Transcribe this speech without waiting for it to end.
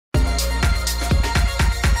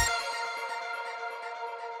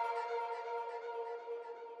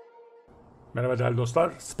Merhaba değerli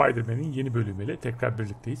dostlar, Spider-Man'in yeni bölümüyle tekrar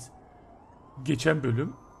birlikteyiz. Geçen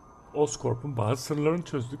bölüm Oscorp'un bazı sırlarını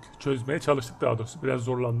çözmeye çalıştık daha doğrusu. Biraz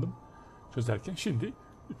zorlandım çözerken. Şimdi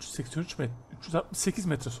 368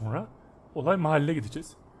 metre sonra olay mahalline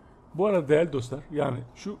gideceğiz. Bu arada değerli dostlar, yani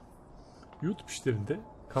şu YouTube işlerinde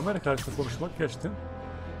kamera karşısında konuşmak gerçekten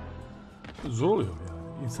zor oluyor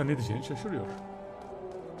yani. İnsan ne diyeceğini şaşırıyor.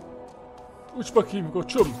 Uç bakayım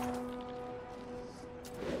koçum.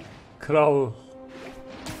 Kral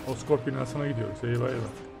Oscorp binasına gidiyoruz. Eyvah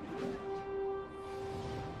eyvah.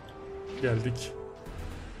 Geldik.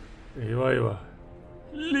 Eyvah eyvah.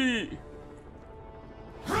 Lee!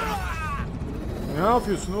 Ne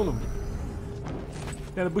yapıyorsun oğlum?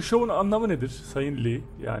 Yani bu şovun anlamı nedir Sayın Lee?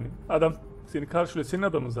 Yani adam seni karşılıyor. Senin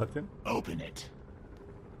adamın zaten. Open it.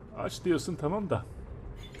 Aç diyorsun tamam da.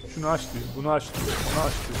 Şunu aç diyor. Bunu aç diyor. Onu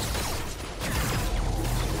aç diyor.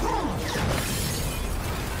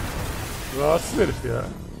 Rahatsız herif ya.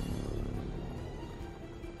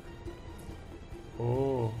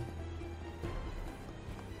 Oo.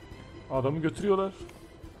 Adamı götürüyorlar.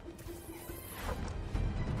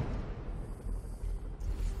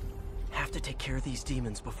 Have to take care of these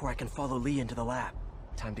demons before I can follow Lee into the lab.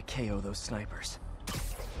 Time to KO those snipers.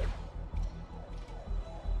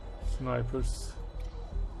 Snipers.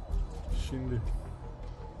 Şimdi.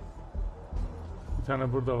 Bir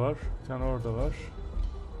tane burada var. Bir tane orada var.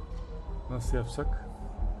 Nasıl yapsak?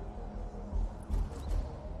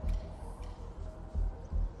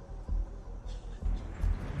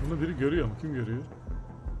 Bunu biri görüyor mu? Kim görüyor?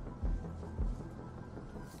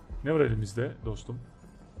 Ne var elimizde dostum?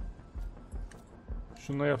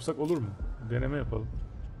 Şununla yapsak olur mu? Deneme yapalım.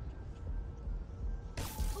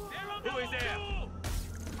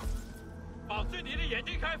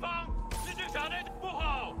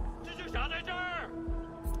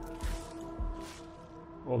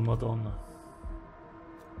 Olmadı onunla.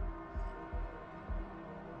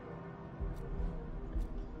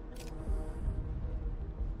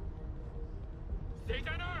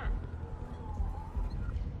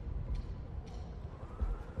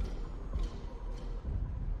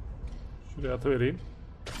 Şuraya atıvereyim.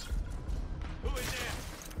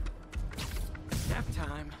 Nap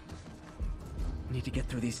time. Need to get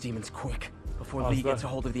through these demons quick before Lee gets a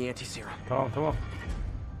hold of the anti-serum. Tamam.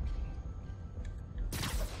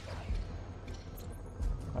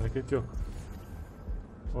 Hareket yok.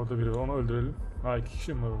 Orada biri var, onu öldürelim. Ha, 2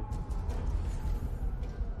 kişi mi var orada?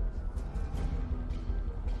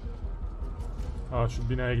 Ha, şu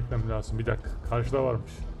binaya gitmem lazım. Bir dakika. Karşıda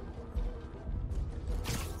varmış.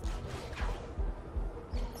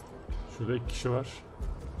 Şurada 2 kişi var.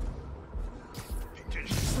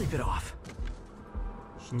 Sleep it off.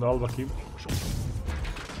 Şunu da al bakayım.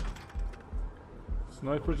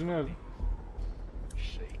 Sniper'cı nerede?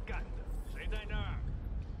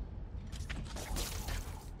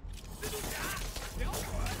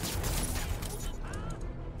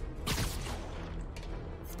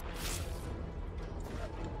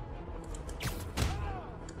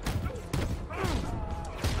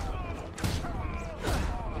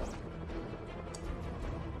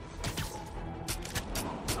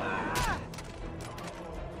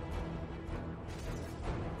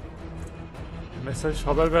 Mesaj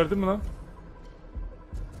haber verdin mi lan?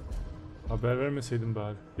 Haber vermeseydim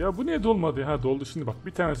bari. Ya bu niye dolmadı? Ha, doldu şimdi bak.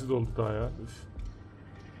 Bir tanesi doldu daha ya. Üf.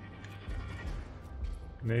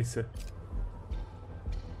 Neyse.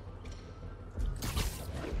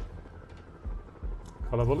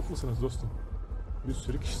 Kalabalık mısınız dostum? Bir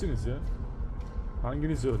sürü kişisiniz ya.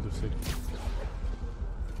 Hanginizi öldürsek?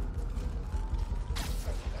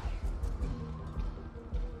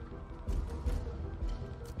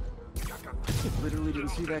 Literally didn't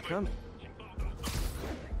see that coming.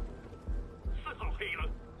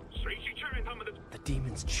 The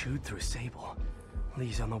demons chewed through Sable.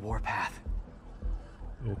 Lee's on the warpath.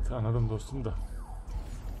 Evet, anladım dostum da.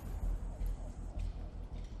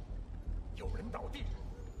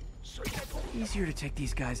 Easier to take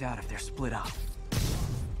these guys out if they're split up.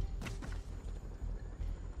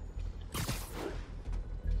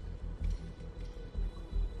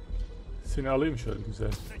 Seni alayım şöyle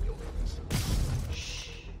güzel.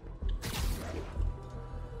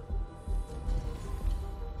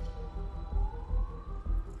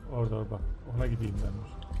 Orada bak. Ona gideyim ben.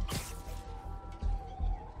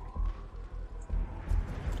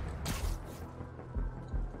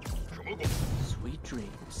 Sweet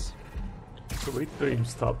dreams. Sweet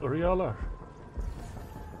dreams tatlı rüyalar.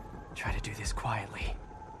 Try to do this quietly.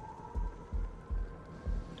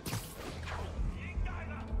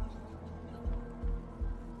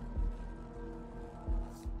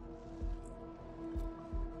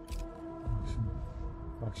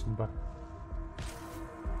 Bak şimdi bak.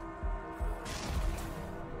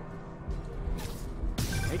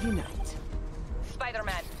 Ready night.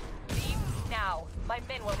 Spider-Man, leave now. My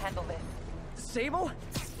men will handle this. Sable?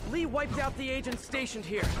 Lee wiped out the agents stationed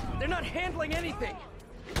here. They're not handling anything.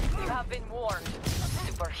 You have been warned,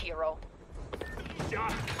 superhero.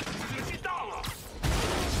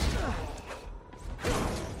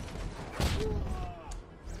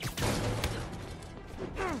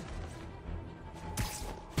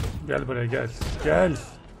 Gel buraya gel. Gel.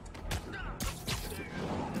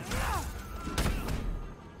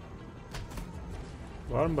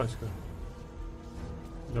 Var mı başka?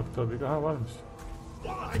 Yok tabii ki. Aha varmış.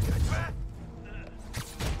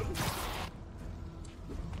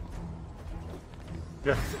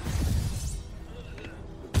 Gel.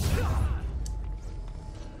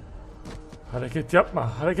 Hareket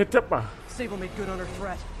yapma. Hareket yapma. Sable made good on her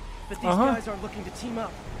threat, but these Uh-huh. guys aren't looking to team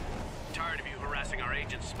up. Tired of you harassing our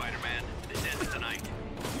agents, Spider-Man. This ends tonight.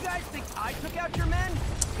 You guys think I took out your men?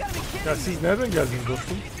 You gotta be kidding Ya me. siz nereden geldiniz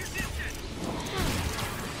dostum?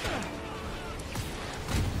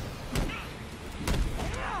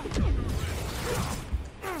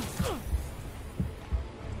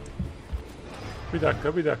 Bir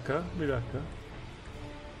dakika, bir dakika, bir dakika.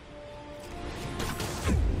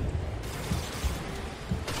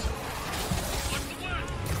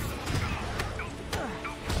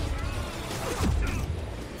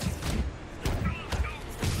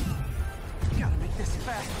 Gotta make this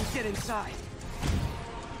fast and get inside.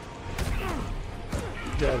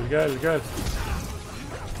 Gel, gel, gel.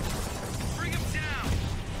 Bring him down.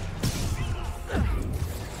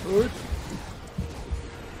 Uç.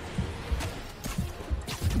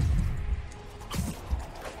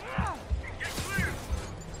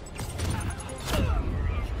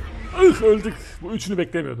 Öldük. Bu üçünü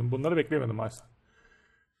beklemiyordum. Bunları beklemiyordum aslında.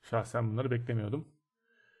 Şahsen bunları beklemiyordum.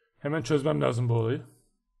 Hemen çözmem lazım bu olayı.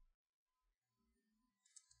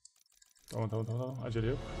 Tamam. Acele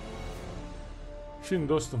yok. Şimdi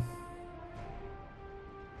dostum.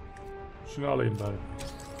 Şunu alayım bari.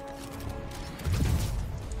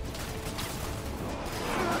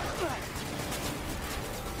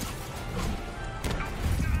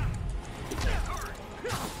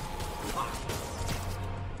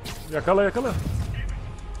 Yakala yakala.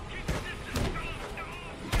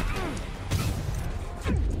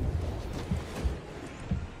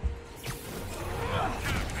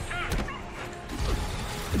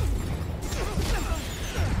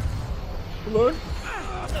 Ulan.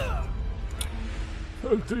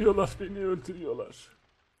 Öldürüyorlar beni, öldürüyorlar.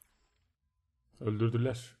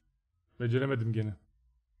 Öldürdüler. Beceremedim gene.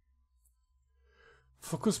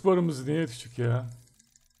 Fokus barımız niye düşük ya?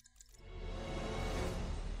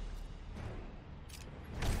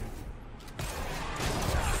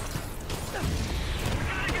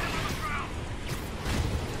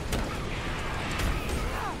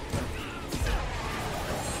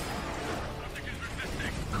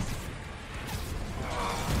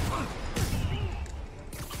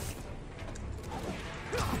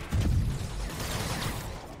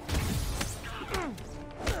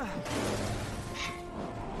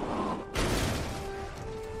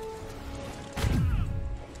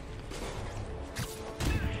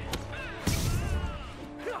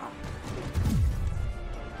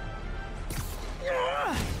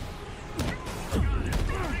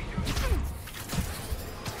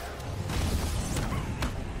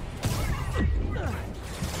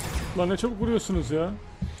 Lan ne çabuk vuruyorsunuz ya.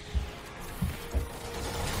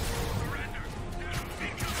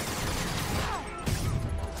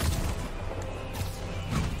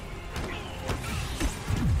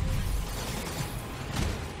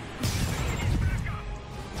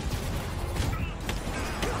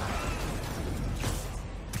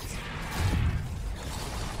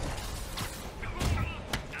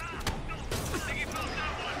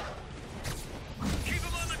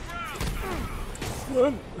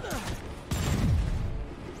 Lan.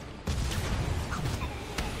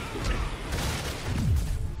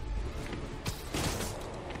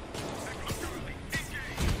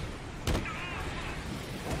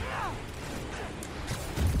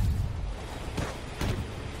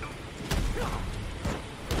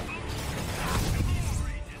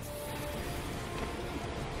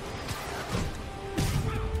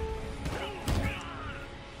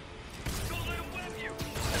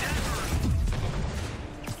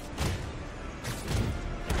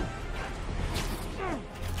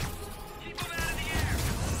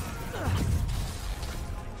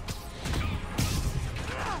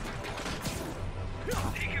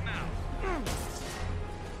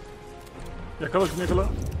 Yakala şunu yakala.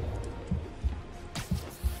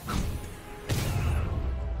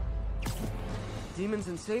 Demons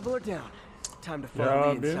and Sable are down. Time to follow Lee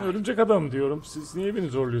Ya inside. benim örümcek adam diyorum. Siz niye beni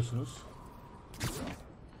zorluyorsunuz?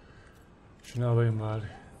 Şunu alayım bari.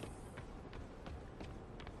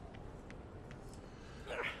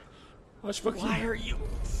 Aç bakayım. Why are you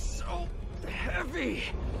so heavy?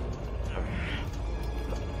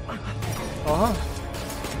 Aha.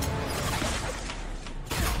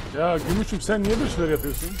 Ya Gümüş'üm sen niye böyle şeyler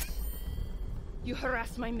yapıyorsun? You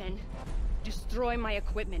harass my men, destroy my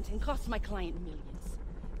equipment, and cost my client millions.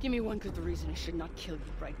 Give me one good reason I should not kill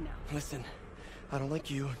you right now. Listen, I don't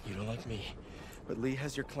like you, you don't like me. But Lee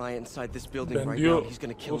has your client inside this building Ben right diyor, now. He's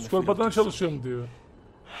gonna kill him if we don't Oskorbadan do something. çalışıyorum diyor.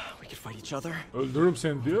 We could fight each other. Öldürürüm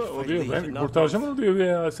seni diyor. O diyor ben kurtaracağım onu diyor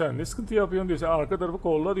ya. Sen ne sıkıntı yapıyorsun diyor. Sen arka tarafı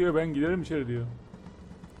kolla diyor. Ben giderim içeri diyor.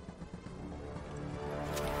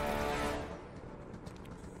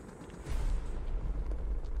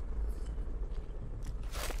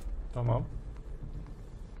 Tamam.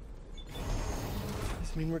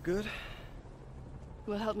 Does mean we're good?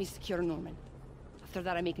 You will help me secure Norman. After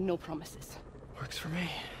that, I make no promises. Works for me.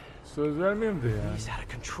 Söz vermeyeyim de ya. He's out of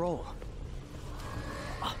control.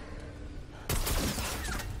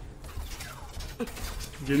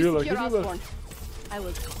 Geliyorlar, Secure geliyorlar. Osborn. I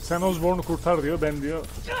will talk. Sen Osborn'u kurtar diyor. Ben diyor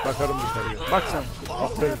bakarım dışarıya. Bak sen.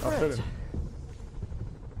 Aferin, aferin.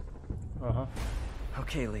 Aha.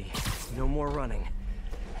 Okay, Lee. No more running.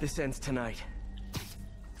 This ends tonight.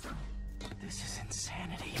 This is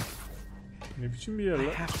insanity. Ne biçim bir yer I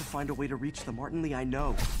lan? have to find a way to reach the Martin Lee I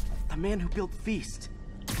know. The man who built Feast.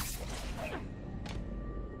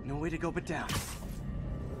 No way to go but down.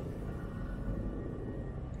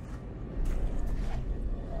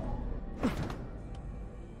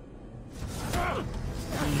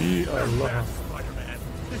 Lee Allah. Spider-Man.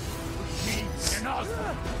 Me and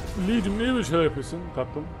Osborn. Lee'cim niye böyle şeyler yapıyorsun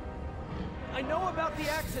tatlım? I know about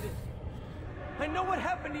the accident. I know what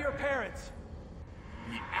happened to your parents.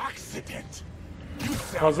 The accident. You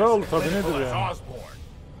sound Kaza oldu as tabii, clinical nedir as yani? Osborn.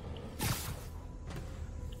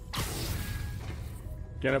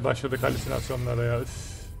 Gene başladık halüsinasyonlara ya.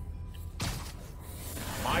 Üf.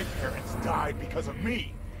 My parents died because of me.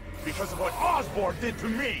 Because of what Osborn did to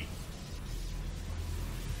me.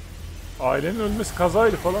 Ailenin ölmesi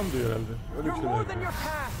kazaydı falan diyor herhalde. Öyle bir You're şeyler more than yapıyor. your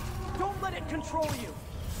past. Don't let it control you.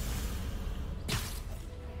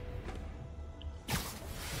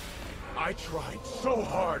 I tried so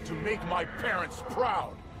hard to make my parents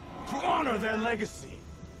proud. To honor their legacy.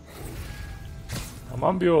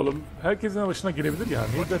 Aman bir oğlum. Herkesin başına gelebilir ya.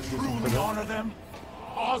 Niye But to dert ediyorsun bu truly kadar? honor them,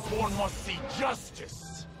 Osborn must see justice.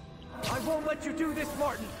 I won't let you do this,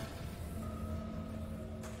 Martin.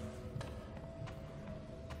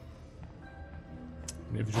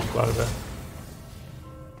 Ne vücutlar be.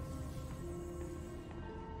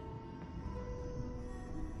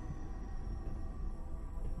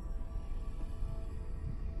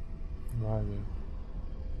 Vay be.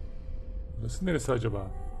 Burası neresi acaba?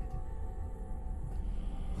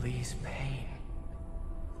 Lee's pain.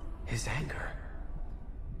 His anger.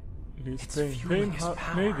 Lee's It's pain. fueling Pain his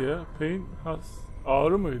power. neydi ya? Pain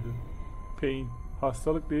ağrı mıydı? Pain.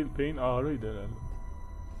 Hastalık değil, pain ağrıydı herhalde.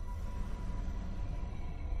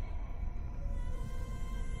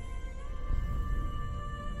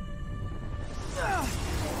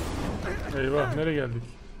 Eyvah, nereye geldik?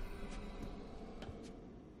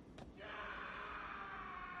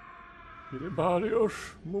 Biri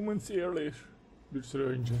bağırıyor. Moments earlier. Bir süre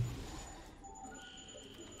önce.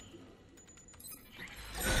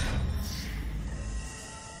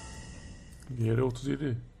 Diğeri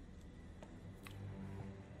 37.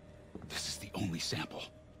 This is the only sample.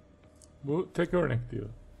 Bu tek örnek diyor.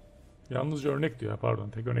 Yalnızca örnek diyor. Pardon,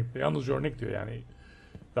 tek örnek de yalnızca örnek diyor yani.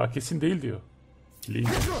 Daha kesin değil diyor. Lee.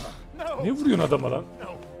 Ne vuruyorsun adama lan?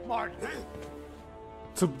 No, Martin.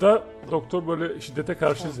 Tıpta doktor böyle şiddete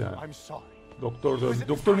karşıyız yani. I'm sorry. Doktor döv.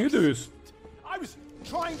 Doktor niye dövüyorsun? I was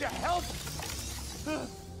trying to help.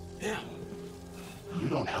 You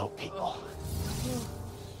don't help people.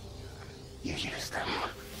 You use them.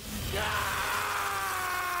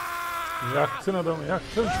 Yaktın adamı,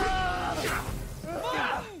 yaktın.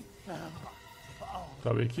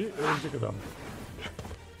 Tabii ki ölecek adam.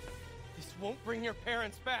 This won't bring your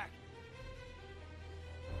parents back.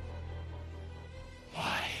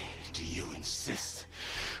 Why do you insist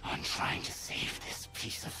on trying to save this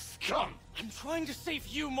piece of scum? I'm trying to save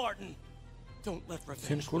you, Martin. Don't let revenge.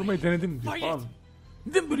 Seni korumayı denedim diyor Hayır. falan.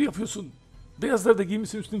 Neden böyle yapıyorsun? Beyazları da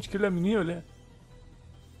giymişsin, üstün hiç kirlenmiyor. Niye öyle?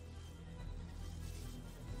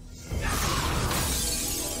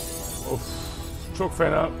 Of. Çok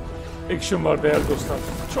fena action var değerli dostlar.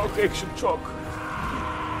 Çok action, çok.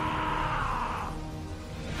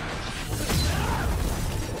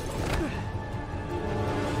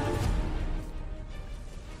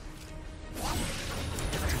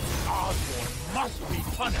 must be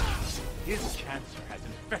punished. His cancer has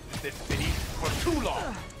infected this city for too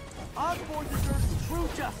long. Osborn deserves true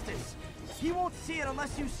justice. He won't see it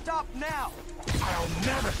unless you stop now. I'll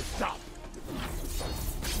never stop.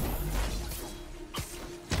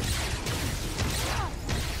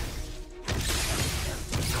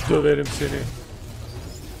 Döverim seni.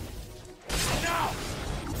 Now!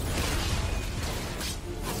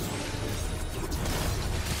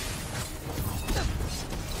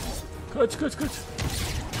 Kaç kaç kaç.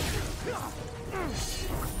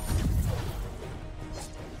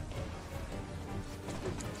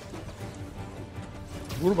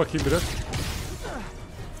 Vur bakayım biraz.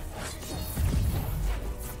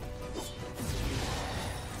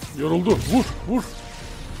 Yoruldu. Vur vur.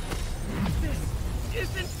 This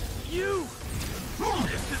isn't you!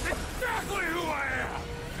 This is exactly who I am!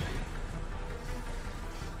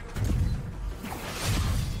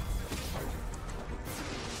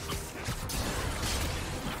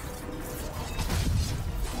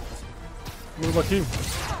 Vur bakayım.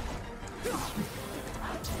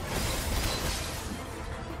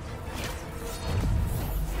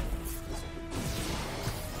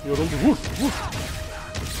 Yoruldu. Vur vur.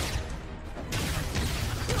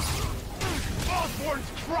 Osborn's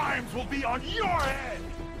crimes will be on your head!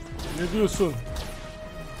 Ne diyorsun?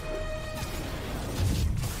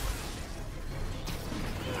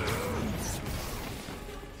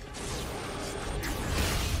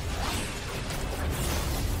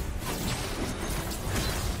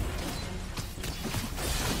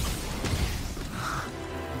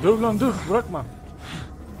 Döv lan döv. Bırakma.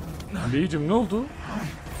 Beyciğim ne oldu?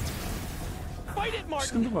 Fight it, Martin!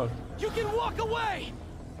 Sıkıntı var. You can walk away!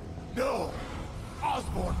 No!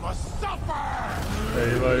 Osborn must suffer!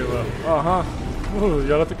 Eyvah eyvah. Aha.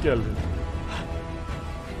 Yaratık geldi.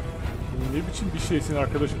 Ne biçim bir şeysin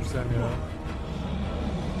arkadaşım sen ya.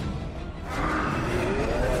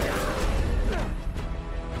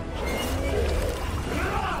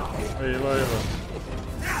 Eyvah eyvah.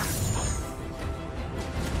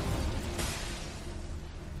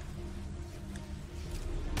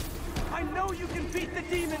 I know you can beat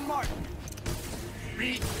the demon, Martin!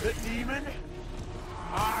 Beat the demon?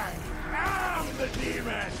 I am the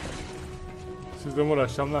demon! Sizle mi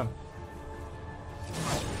uğraşacağım lan?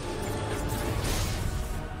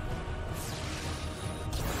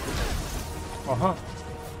 Aha.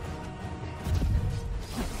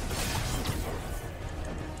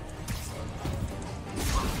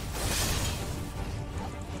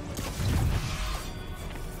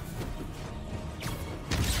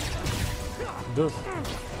 Dur.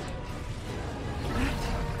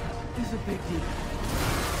 This is a big deal.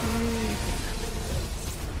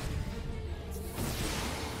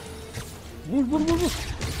 Vur vur vur vur.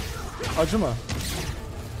 Acıma.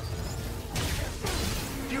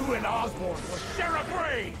 You and Osborn will share a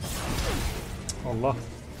grave! Allah.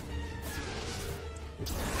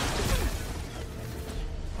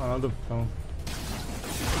 Anladım, tamam.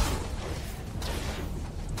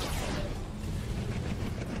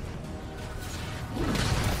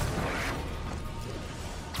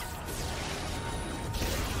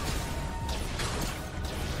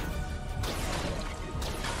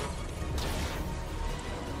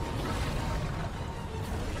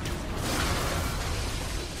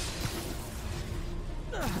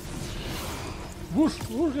 Vur,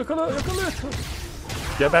 vur, yakala, yakala, yakala.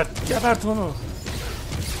 Gebert, gebert onu.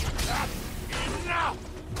 Enough!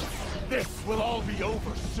 This will all be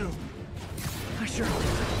over soon. I sure.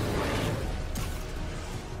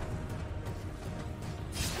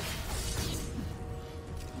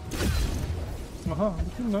 Aha,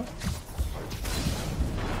 bu kim lan?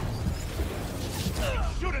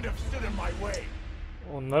 Shouldn't have stood in my way.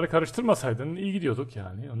 Onları karıştırmasaydın iyi gidiyorduk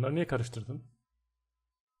yani. Onları niye karıştırdın?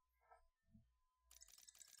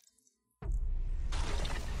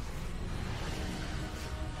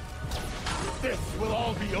 This will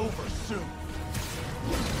all be over soon.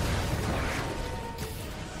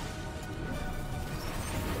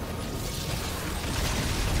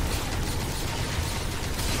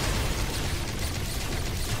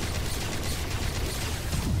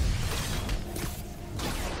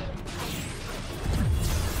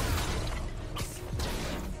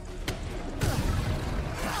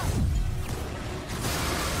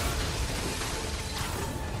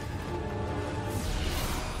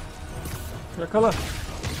 Yakala.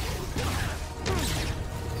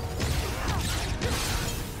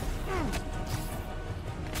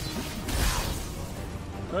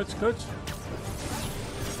 Kaç kaç.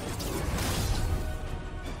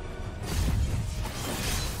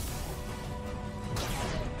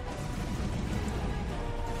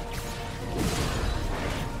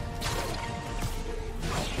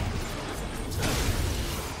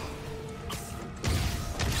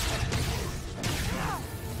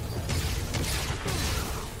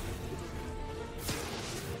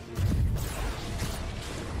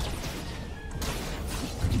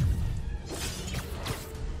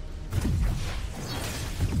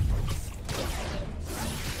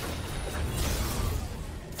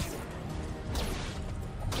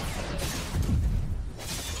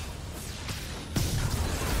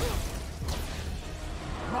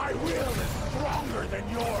 My will is stronger than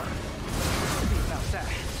yours.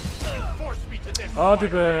 Force me to this. Hadi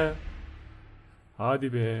be.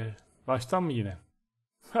 Hadi be. Baştan mı yine?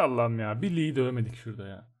 Allah'ım ya. Bir Lee'yi dövmedik şurada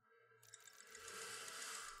ya.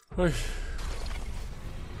 Ay.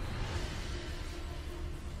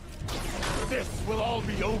 This will all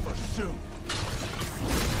be over soon.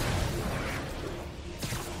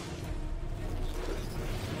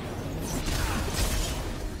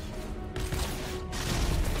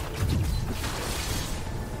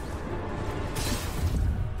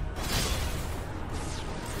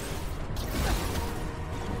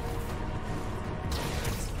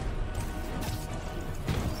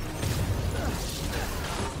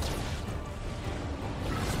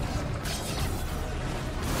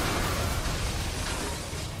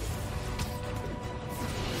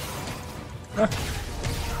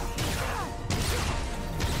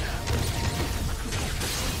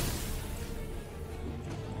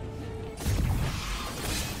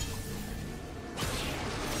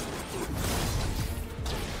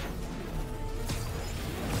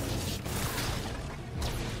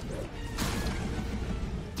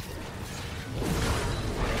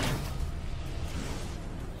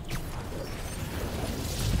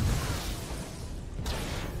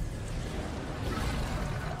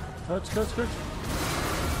 Kaç kaç kaç.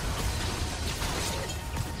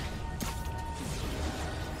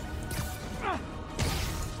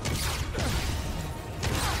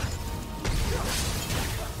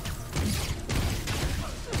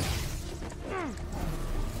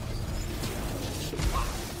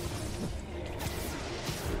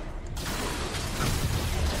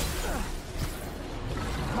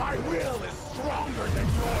 My will is stronger than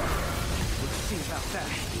yours. Let's see about that.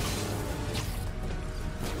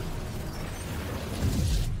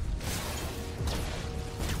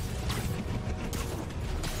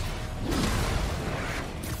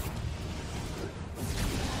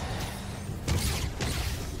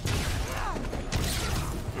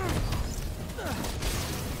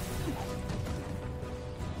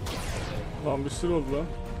 Lan bir sürü oldu lan.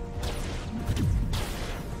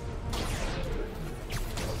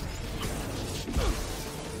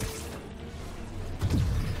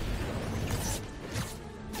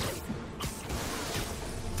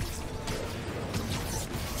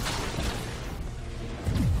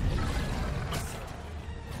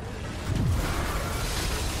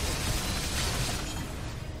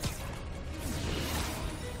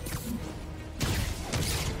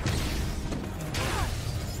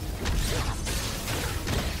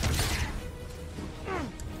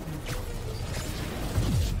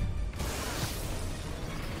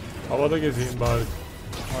 Havada gezeyim bari.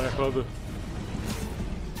 Ayakladı.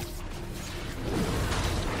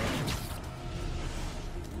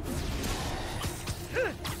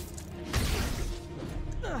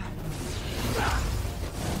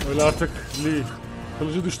 Öyle artık Lee.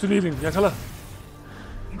 Kılıcı düştü Lee'nin. Yakala.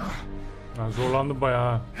 Ben zorlandım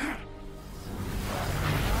bayağı.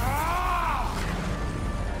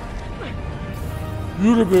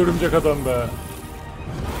 Yürü be örümcek adam be.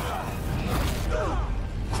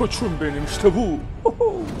 Koçum benim işte bu.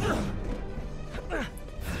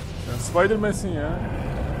 Sen Spider-Man'sin ya.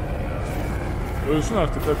 Ölsün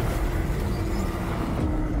artık hadi.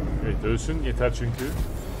 Evet ölsün yeter çünkü.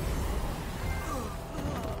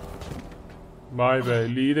 Vay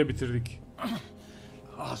be Lee'yi de bitirdik.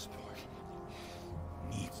 Osborn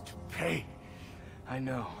needs to pay. I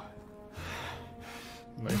know.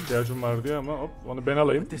 Buna ihtiyacım var diyor ama hop onu ben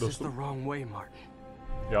alayım This is the dostum. wrong way, Martin.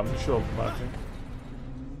 Yanlış oldu Martin.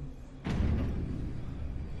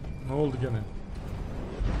 Ne oldu gene?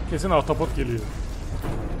 Kesin ahtapot geliyor.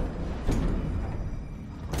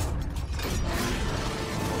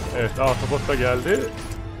 Evet ahtapot da geldi.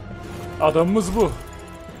 Adamımız bu.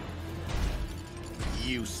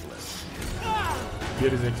 Useless.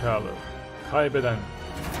 Geri zekalı. Kaybeden.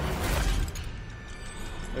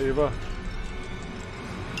 Eyvah.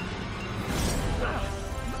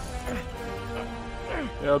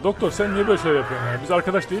 Ya doktor sen niye böyle şey yapıyorsun ya? Biz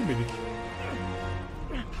arkadaş değil miydik?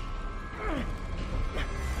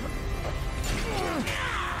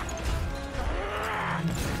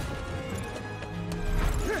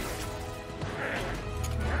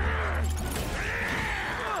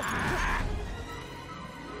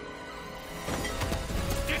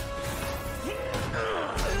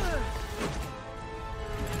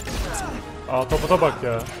 Aa toputa bak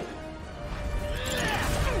ya.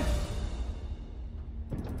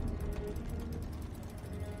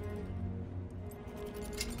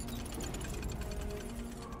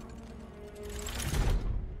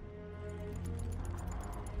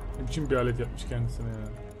 Ne biçim bir alet yapmış kendisine ya.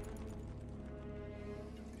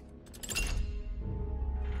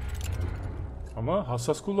 Ama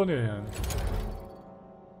hassas kullanıyor yani.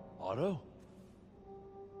 Otto?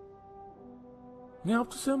 Ne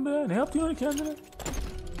yaptın sen be? Ne yaptın yani kendine?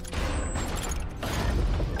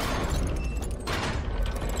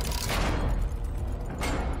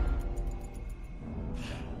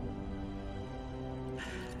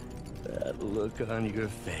 That look on your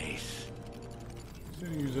face.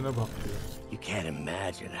 Senin yüzüne bak diyor. You can't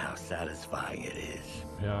imagine how satisfying it is.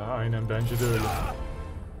 Ya aynen bence de öyle.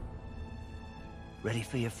 Ready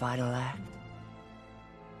for your final act?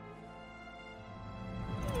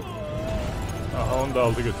 Aha onu da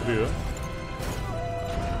aldı götürüyor.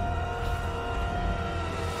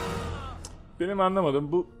 Benim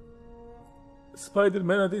anlamadım bu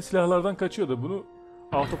Spider-Man hadi silahlardan kaçıyor da bunu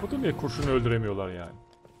Autobot'u niye kurşunu öldüremiyorlar yani?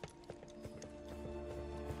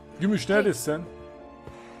 Gümüş neredesin sen?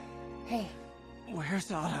 Hey,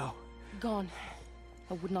 Where's Otto? gone.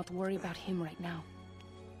 I would not worry about him right now.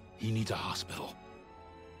 He needs a hospital.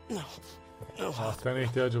 No. Hastaneye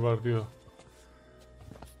ihtiyacı var diyor.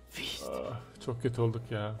 Feast. Çok kötü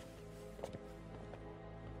olduk ya.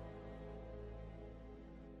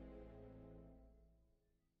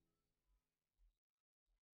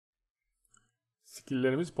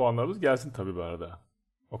 Skill'lerimiz, puanlarımız gelsin tabii bu arada.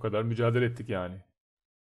 O kadar mücadele ettik yani.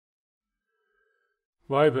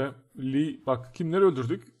 Vay be. Lee, bak kimleri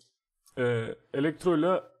öldürdük?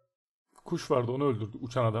 Elektro'yla kuş vardı, onu öldürdük.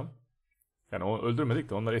 Uçan adam. Yani onu öldürmedik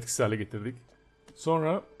de onları etkisiz hale getirdik.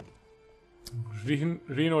 Sonra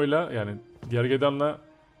Rhino'yla yani Gergedan'la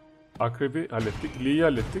Akreb'i hallettik. Lee'yi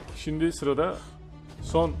hallettik. Şimdi sırada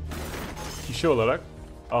son kişi olarak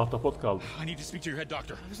Ahtapot kaldı. I need to speak to your head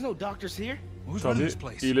doctor. There's no doctors here. Who's running Tabii this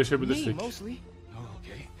place? Me, iyileşebilirsek. mostly. Oh,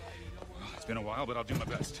 okay. Well, it's been a while, but I'll do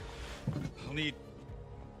my best. I'll need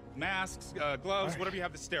masks, gloves, whatever you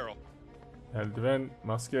have that's sterile. Eldiven,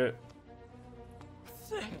 maske.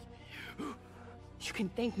 You can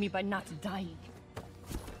thank me by not dying.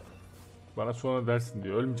 Bana sonra dersin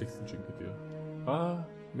diyor. Ölmeyeceksin çünkü diyor. Aa,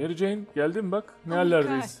 Mary Jane geldin bak. Ne Oh my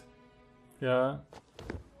hallerdeyiz. Ya.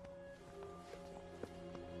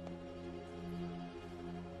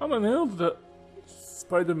 Ama ne oldu da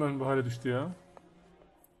Spider-Man bu hale düştü ya?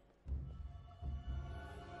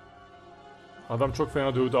 Adam çok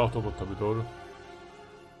fena dövdü Autobot tabii, doğru.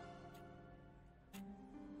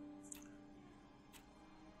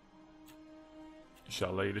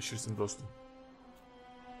 İnşallah iyileşirsin dostum.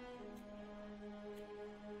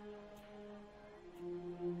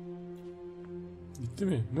 Gitti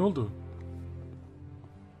mi? Ne oldu?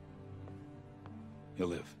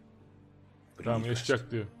 He'll live. But he Tamam needs rest.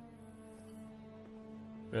 yaşayacak diyor.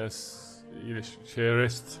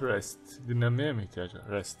 Rest. Dinlenmeye mi ihtiyacı var?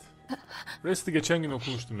 Rest. Rest'i geçen gün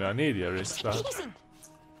okumuştum ya. Neydi ya rest daha?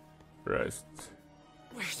 Rest.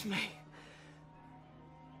 Where's May?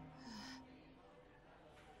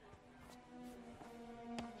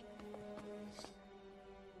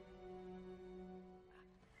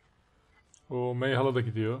 O May hala da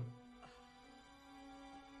gidiyor.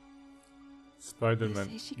 Spider-Man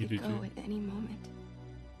Say she could gidiyor. go at any moment.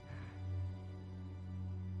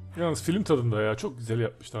 Yalnız film tadında ya. Çok güzel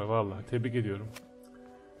yapmışlar vallahi. Tebrik ediyorum.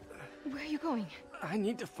 Where are you going? I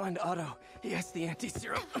need to find Otto. He has the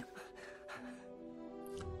anti-serum.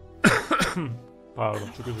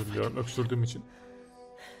 Pardon, çok özür diliyorum öksürdüğüm için.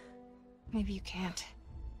 Maybe you can't.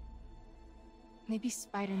 Maybe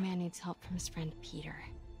Spider-Man needs help from his friend Peter.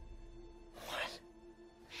 What?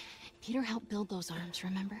 Peter helped build those arms,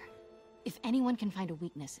 remember? If anyone can find a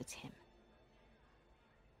weakness, it's him.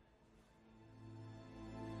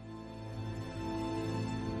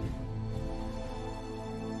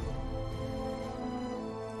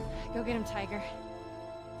 Go get him, Tiger.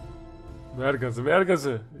 Ver gazı, ver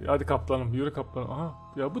gazı. Hadi kaplanım, yürü kaplanım.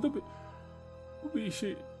 Aha, ya bu da bir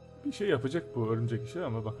şey yapacak bu örümcek işi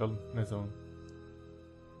ama bakalım ne zaman.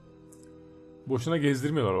 Boşuna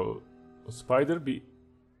gezdirmiyorlar o Spider bir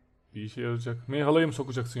işe yarayacak. May halayı mı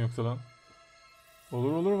sokacaksın yoksa lan?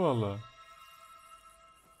 Olur vallahi.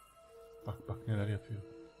 Bak neler yapıyor.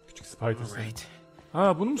 Küçük Spider sen. Right.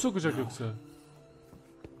 Ha bunu mu sokacak yoksa?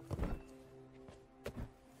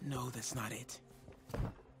 No, that's not it.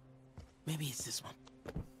 Maybe it's this one.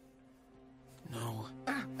 No.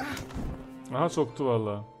 Aha soktu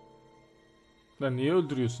vallahi. Lan niye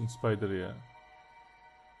öldürüyorsun Spider'ı ya?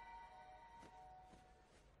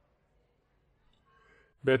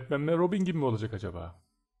 Batman ve Robin gibi mi olacak acaba?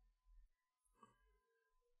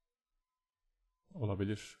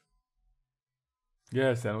 Olabilir.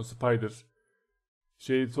 Gel sen o Spider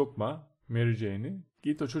şeyi sokma, Mary Jane'i.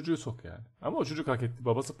 Git o çocuğu sok yani. Ama o çocuk hak etti.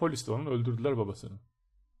 Babası polisti onun. Öldürdüler babasını.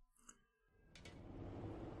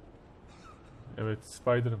 Evet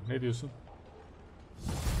Spider'ım ne diyorsun?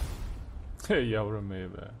 Hey yavrum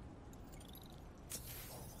hey be.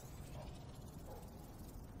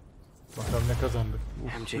 Bakalım ne kazandık.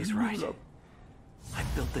 MJ's right.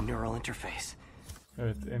 I built the neural interface.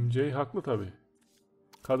 Evet, MJ haklı tabi.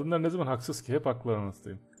 Kadınlar ne zaman haksız ki? Hep haklı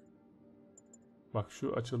anasıyım. Bak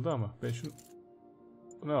şu açıldı ama ben şunu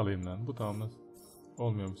ne alayım lan? Bu tamamız.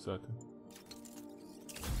 Olmuyormuş zaten.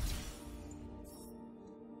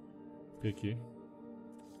 Peki.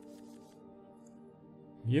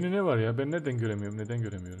 Yeni ne var ya? Ben neden göremiyorum? Neden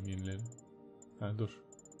göremiyorum yenileri? Ha dur.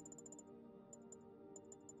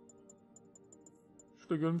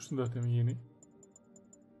 Şurada görmüştüm zaten yeni.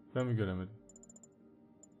 Ben mi göremedim?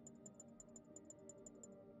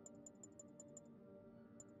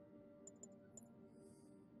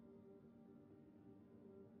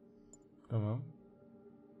 Tamam.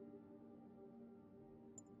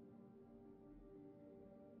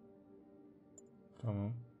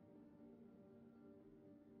 Tamam.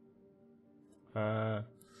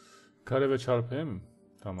 Kare ve çarpıya mı?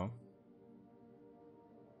 Tamam.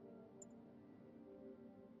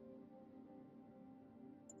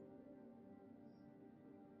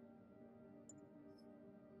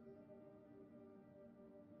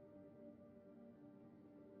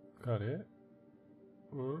 Kare.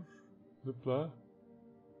 Vur. Zıpla.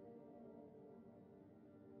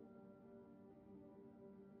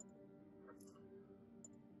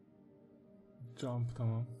 Jump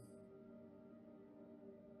tamam.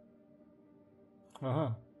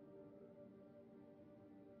 Aha.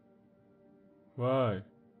 Vay.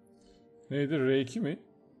 Neydi? R2 mi?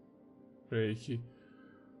 R2.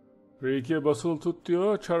 R2'ye basılı tut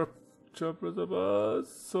diyor. Çapraza bas.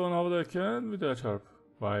 Son havadayken bir daha çarp.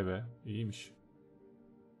 Vay be. İyiymiş.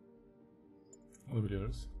 Onu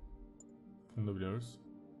biliyoruz. Bunu da biliyoruz.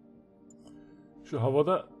 Şu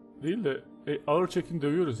havada değil de ağır çekim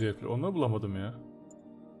dövüyoruz herifle. Onları bulamadım ya.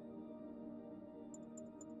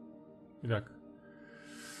 Bir dakika.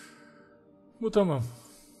 Bu tamam.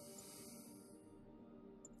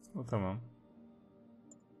 Bu tamam.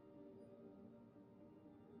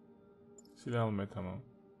 Silah almaya tamam.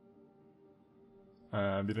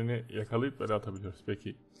 Birini yakalayıp böyle atabiliyoruz.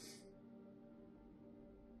 Peki.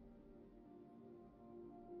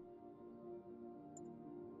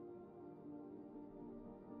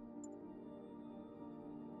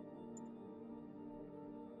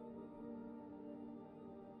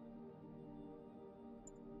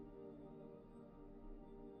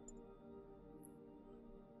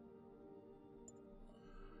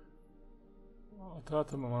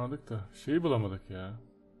 Tamam anladık da şeyi bulamadık ya.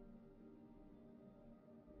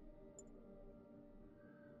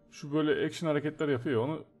 Şu böyle action hareketler yapıyor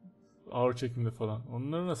onu ağır çekimde falan.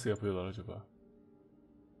 Onları nasıl yapıyorlar acaba?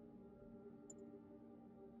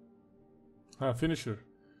 Ha finisher.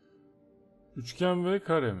 Üçgen ve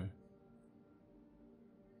kare mi?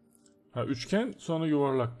 Ha üçgen sonra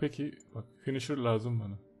yuvarlak. Peki bak finisher lazım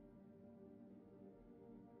bana.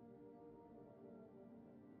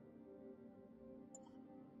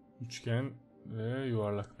 Üçgen ve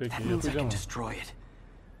yuvarlak. Peki yapacağım.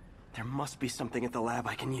 There must be something at the lab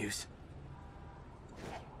I can use.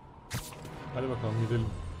 Hadi bakalım gidelim.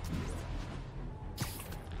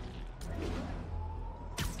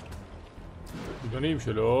 Bir döneyim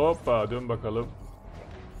şöyle. Hoppa dön bakalım.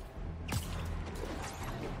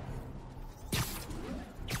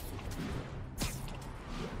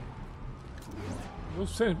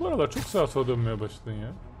 Sen bu aralar çok sağa sola dönmeye başladın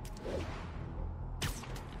ya.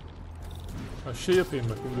 Ha şey yapayım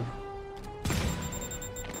bakayım dur.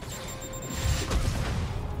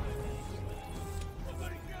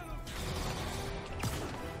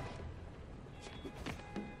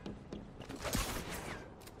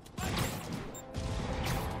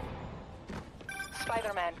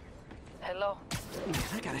 Spider-Man, hello.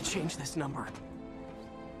 I gotta change this number.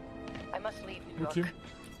 I must leave New York. Kim?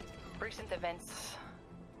 Recent events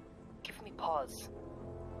give me pause.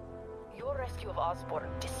 Your rescue of Osborn,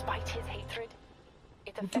 despite his hatred,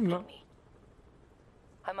 it affected me.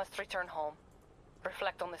 I must return home.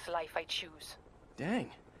 Reflect on this life I choose.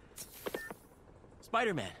 Dang.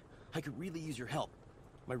 Spider-Man, I could really use your help.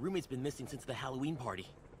 My roommate's been missing since the Halloween party.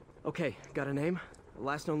 Okay, got a name?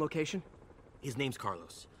 Last known location? His name's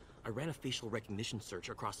Carlos. I ran a facial recognition search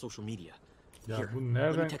across social media. Ya Here, bu let me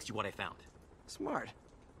nereden? text you what I found. Smart.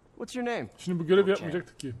 What's your name? Şimdi bu görev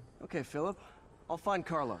yapmayacaktık ki. Okay, Philip. I'll find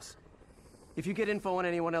Carlos. If you get info on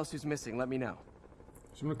anyone else who's missing, let me know.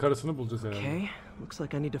 Şimdi karısını bulacağız herhalde. Okay, looks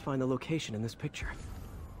like I need to find the location in this picture.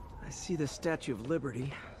 I see the Statue of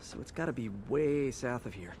Liberty, so it's gotta be way south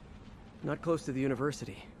of here. Not close to the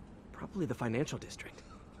university. Probably the financial district.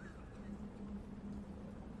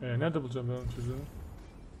 Nerede bulacağım ben onun çocuğunu?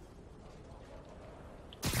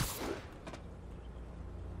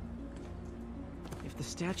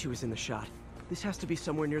 statue is in the shot, this has to be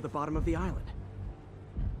somewhere near the bottom of the island.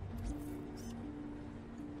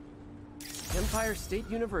 Empire State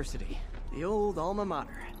University, the old alma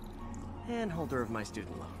mater, and holder of my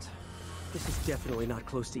student loans. This is definitely not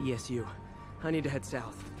close to ESU. I need to head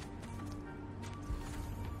south.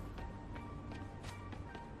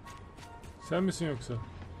 Sen misin yoksa?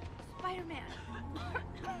 Spider-Man.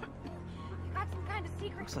 Got some kind of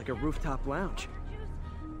secret. Looks like a rooftop lounge.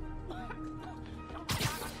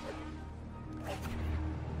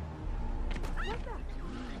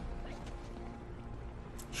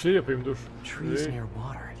 Şey yapayım dur. Trees near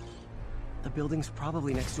water. The building's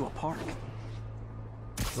probably next to a park.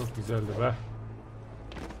 Çok güzeldi be.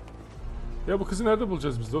 Ya bu kızı nerede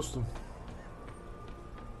bulacağız biz dostum?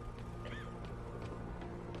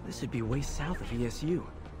 This would be way south of ESU.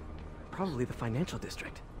 Probably the financial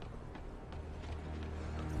district.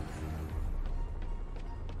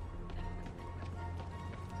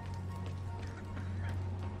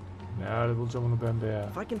 Nerede bulacağım onu ben de ya?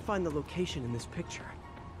 If I can find the location in this picture,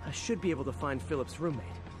 I should be able to find Philip's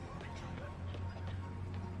roommate.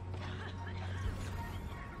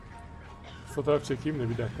 Fotoğraf çekeyim de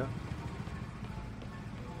bir dakika.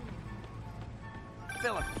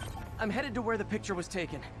 Philip, I'm headed to where the picture was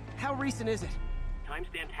taken. How recent is it?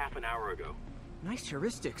 Timestamped half an hour ago. Nice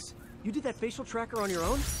heuristics. You did that facial tracker on your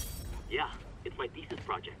own? Yeah, it's my thesis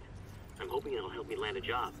project. I'm hoping it'll help me land a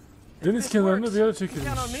job. Deniz kenarında bir yere Count on me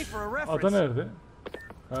çekilmiş. for a Ada reference. nerede?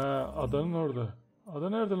 Ha, adanın orada. Ada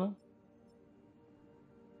nerede lan?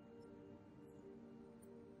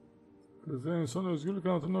 Kız en son özgürlük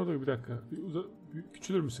anıtının orada. Bir dakika. Bir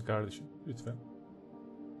küçülür müsün kardeşim? Lütfen.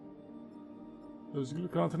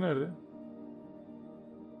 Özgürlük anıtı nerede?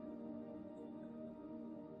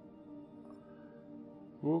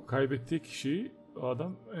 Bu kaybettiği kişiyi o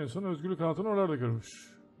adam en son özgürlük anıtını oralarda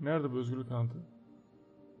görmüş. Nerede bu özgürlük anıtı?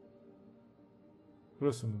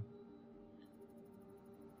 Burası mı?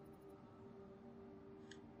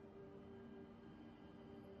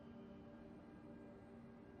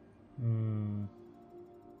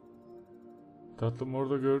 Tatlım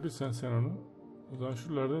orada gördüysen sen onu. O zaman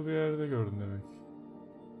şuralarda bir yerde gördün demek.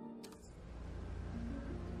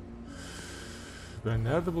 Ben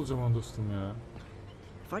nerede bulacağım onu dostum ya?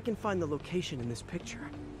 If I can find the location in this picture,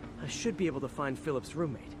 I should be able to find Philip's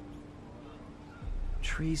roommate.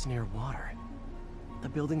 Trees near water.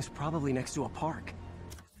 The building's probably next to a park.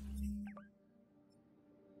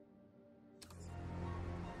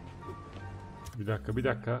 Bir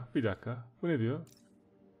dakika. Bu ne diyor?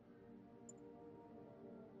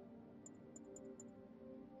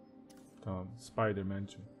 Tamam,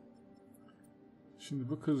 Spider-Man'cim. Şimdi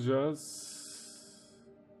bu kızcağız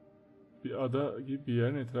bir ada gibi bir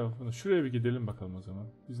yerin etrafında. Şuraya bir gidelim bakalım o zaman.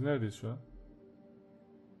 Biz neredeyiz şu an?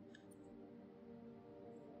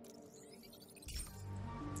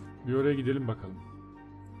 Bir oraya gidelim bakalım.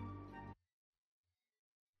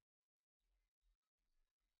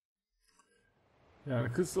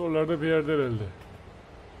 Yani kız oralarda bir yerde herhalde.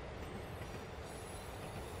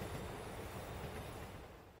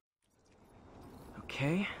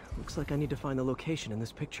 Okay, looks like I need to find the location in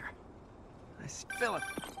this picture. Philip,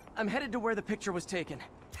 I'm headed to where the picture was taken.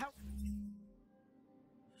 How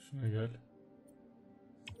Şuna gel.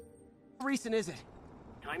 recent is it?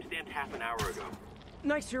 Timestamped half an hour ago.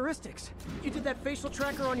 Nice heuristics. You did that facial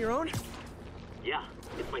tracker on your own? Yeah,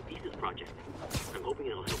 it's my thesis project. I'm hoping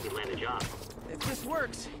it'll help me land a job. If this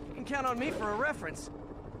works, you can count on me for a reference.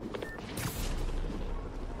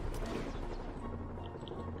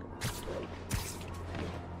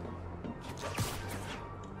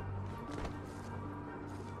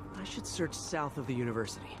 I should search south of the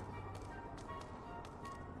university.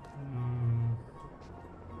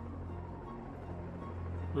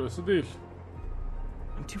 Burası değil.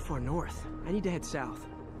 I'm too far north. I need to head south.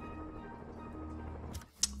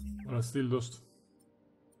 Burası değil dostum.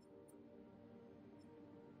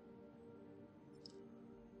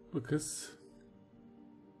 Bu kız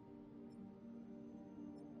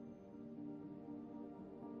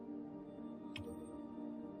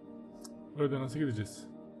orada nasıl gideceğiz?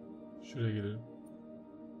 Şuraya gelelim.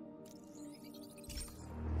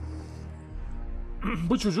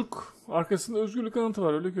 Bu çocuk arkasında özgürlük anıtı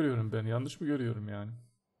var, öyle görüyorum ben. Yanlış mı görüyorum yani?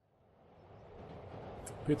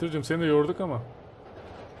 Peter'cığım seni de yorduk ama.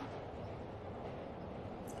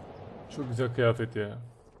 Çok güzel kıyafet ya.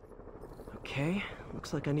 Okay,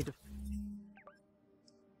 looks like I need to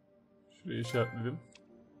Şurayı işaretledim.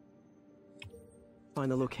 find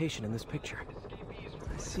the location in this picture.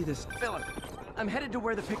 I see this. Philip, I'm headed to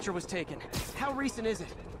where the picture was taken. How recent is it?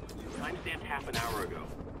 Timestamped half an hour ago.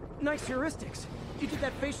 Nice heuristics. You did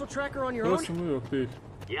that facial tracker on your own? Burası mı? Yok değil.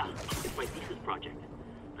 Yeah, it's my thesis project.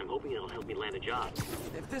 I'm hoping it'll help me land a job.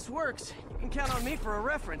 If this works, you can count on me for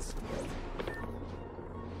a reference.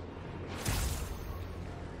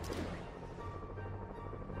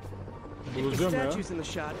 If the Bulacağım ya. statue's in the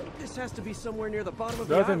shot, this has to be somewhere near the bottom of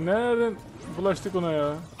the Zaten aisle. nereden bulaştık ona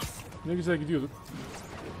ya? Ne güzel gidiyorduk.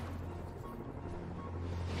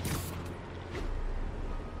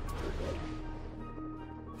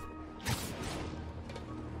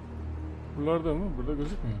 Buralarda mı? Burada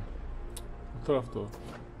gözükmüyor. Bu tarafta o.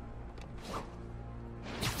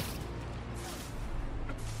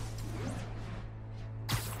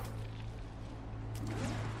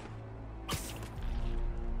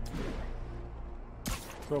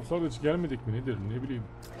 Taraflarda hiç gelmedik mi nedir ne bileyim.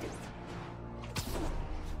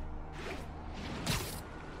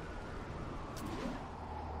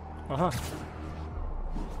 Aha.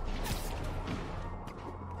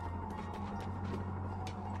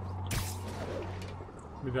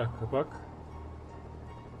 Bir dakika bak.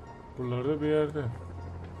 Buralarda bir yerde.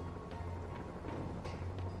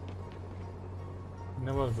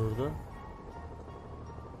 Ne var burada?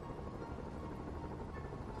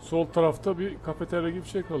 Sol tarafta bir kafeterya gibi bir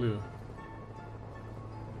şey kalıyor.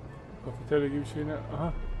 Kafeterya gibi bir şey ne?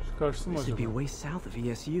 Aha, şu karşısı mı This should be acaba? way south of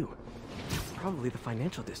ESU. Probably the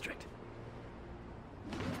financial district.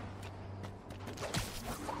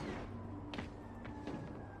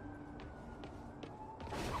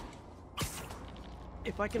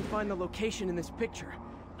 If I can find the location in this picture,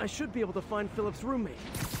 I should be able to find Philip's roommate.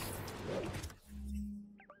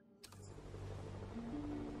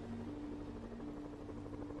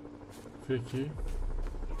 Peki. Is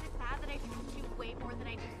it bad that I consume way more than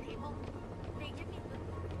I disable? They give me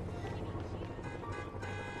the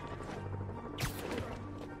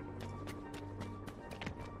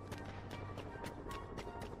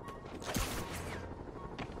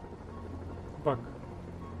Bak.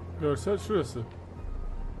 Görsel şurası.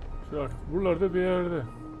 Şu artık buralarda bir yerde.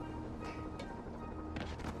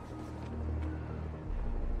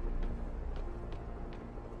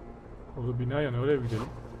 Orada bina yani oraya bir gidelim.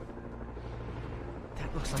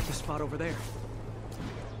 That looks like the spot over there.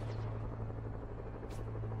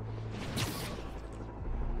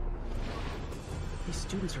 These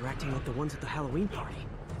students are acting like the ones at the Halloween party.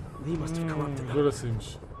 Lee must have corrupted them.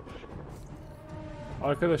 Burasıymış.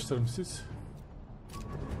 Arkadaşlarım siz.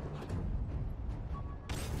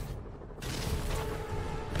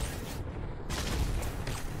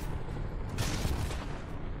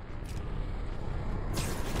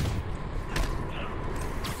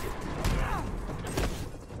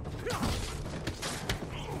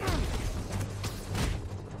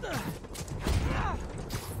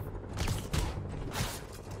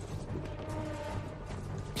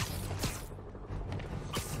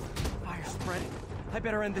 Fire spreading. I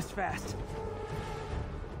better end this fast.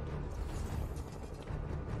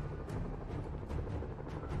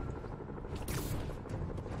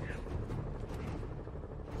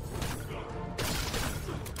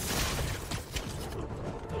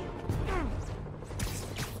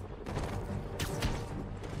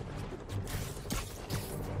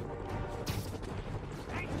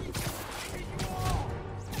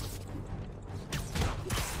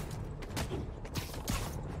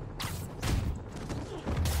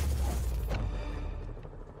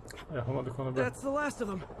 Yapamadık onu be. That's the last of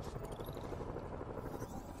them.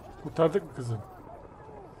 Kurtardık mı kızı?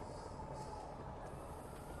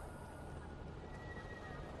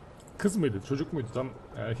 Kız mıydı? Çocuk muydu? Tam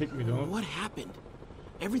erkek miydi o? What happened?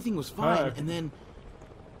 Everything was fine, Ah, and then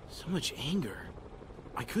so much anger.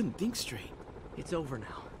 I couldn't think straight. It's over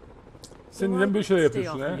now. Sen neden böyle şeyler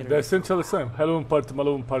yapıyorsun ha? Derslerini çalışsana. Halloween party,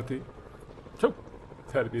 Halloween party. Çok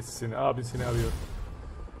terbiyesiz seni. Abin seni arıyor.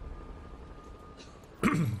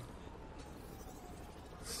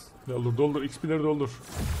 Doldur doldur. XP'leri doldur.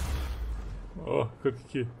 Oh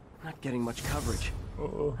 42. Not getting much coverage.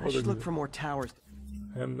 Oh, I o da should look güzel. for more towers.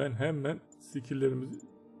 Hemen skill'lerimizi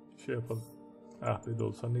şey yapalım. Ah be de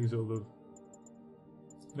olsan ne güzel olurdu.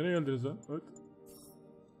 Nereye geldiniz lan? Evet.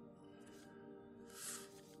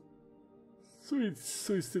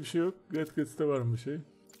 Suiste bir şey yok. Redkits'te var mı bir şey?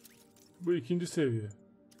 Bu ikinci seviye.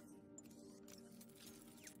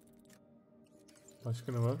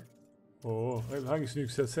 Başka ne var? Oo, hangisini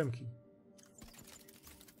yükseltsem ki?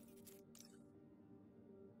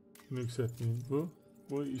 Şunu yükseltmeyeyim.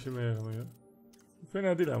 Bu işime yaramıyor.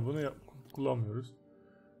 Fena değil ama bunu kullanmıyoruz.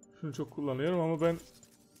 Şunu çok kullanıyorum ama ben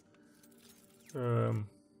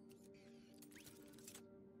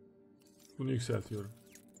bunu yükseltiyorum.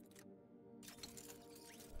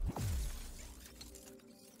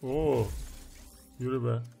 Oo, yürü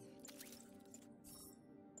be.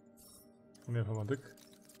 Bunu yapamadık.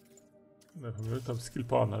 Bunu yapamıyoruz. Tabii skill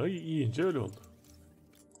puanları yiyince öyle oldu.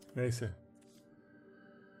 Neyse.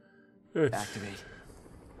 Evet.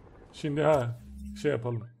 Şimdi şey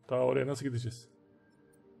yapalım. Daha oraya nasıl gideceğiz?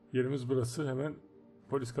 Yerimiz burası. Hemen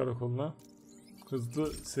polis karakoluna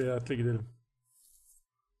hızlı seyahatle gidelim.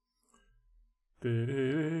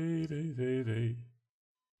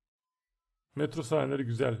 Metro sahneleri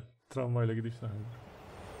güzel. Tramvayla gidip sahneleri.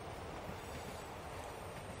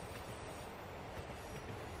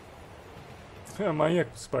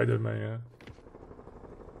 Manyak bu Spider-Man ya.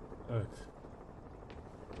 Evet.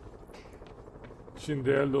 Şimdi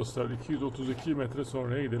değerli dostlar 232 metre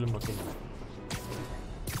sonraya gidelim bakalım.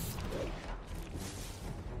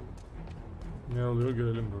 Ne oluyor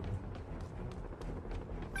görelim burada.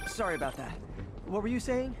 Sorry about that. What were you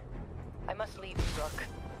saying? I must leave, Rook.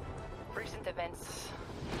 Recent events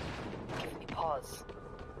give me pause.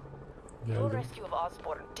 Your rescue of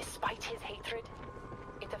Osborn, despite his hatred,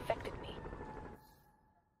 it affected me.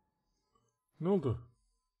 Ne oldu?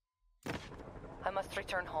 I must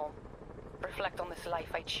return home. Reflect on this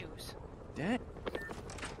life I choose.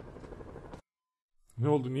 Ne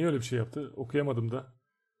oldu? Niye öyle bir şey yaptı? Okuyamadım da.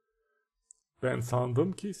 Ben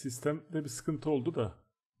sandım ki sistemde bir sıkıntı oldu da.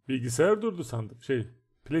 Bilgisayar durdu sandım.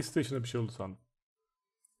 PlayStation'a bir şey oldu sandım.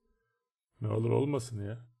 Ne olur olmasın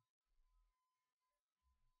ya.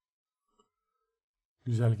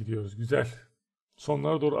 Güzel gidiyoruz. Güzel.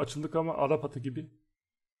 Sonlara doğru açıldık ama Arap atı gibi.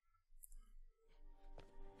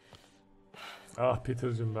 Ah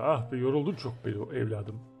Peter'cim be. Ah be. Yoruldun çok be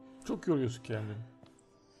evladım. Çok yoruyorsun kendini.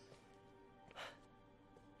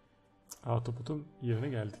 Autopot'un yerine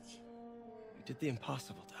geldik. You did the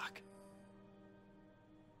impossible, Doc.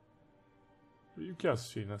 Büyük yaz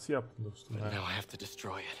şeyi nasıl yaptın dostum? But now I have to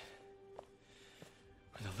destroy it.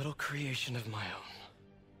 With a little creation of my own.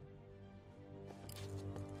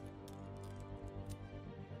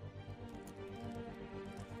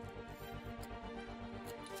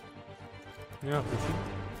 Ne yapıyorsun?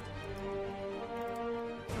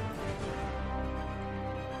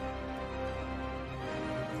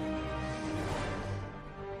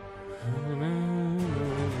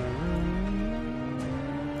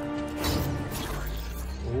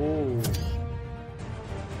 Oo.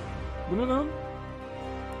 Bu ne lan?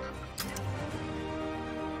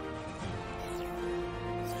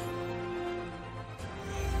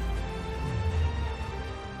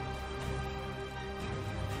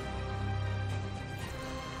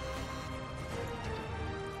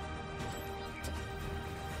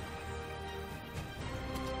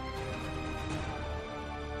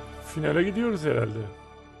 Finale gidiyoruz herhalde.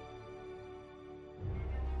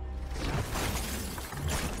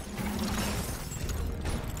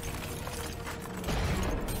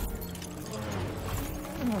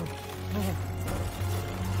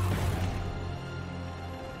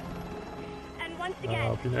 And once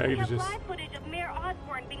again, finale we have gideceğiz. live footage of Mayor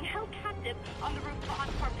Osborn being held captive on the roof of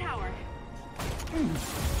Oscorp Tower.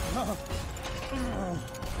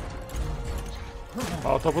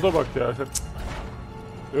 Autopot'a bak ya.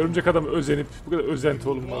 Örümcek adam özenip bu kadar özenti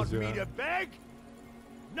olunmaz ya.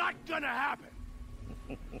 Not gonna happen.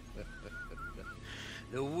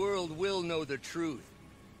 The world will know the truth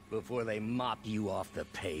before they mop you off the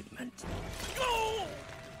pavement.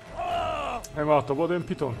 Hem Autobot hem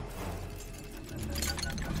Python.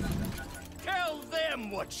 Tell them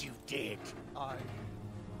what you did. I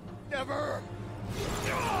never.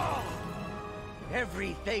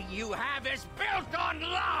 Everything you have is built on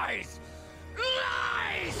lies.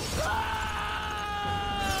 Lies!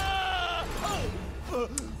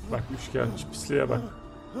 Bak üçkağıtçı pisliğe bak.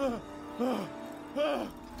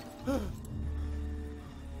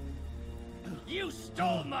 You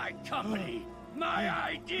stole my company, my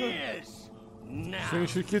ideas. Senin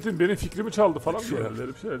şirketin benim fikrimi çaldı falan diyor herhalde,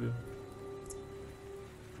 öyle bir şey diyor.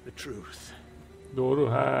 The truth.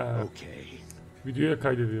 Doğru ha. Okay. Videoya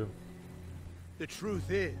kaydediyor. The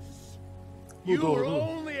truth is, Bu you were doğru.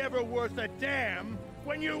 only ever worth a damn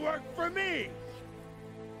when you worked for me.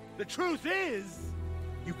 The truth is,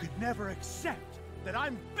 you could never accept that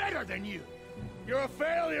I'm better than you. You're a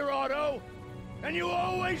failure, Otto, and you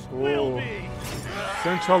always will be.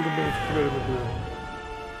 Sen çaldın benim fikirlerimi diyor.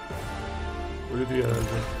 Öyle diyor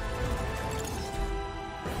herhalde.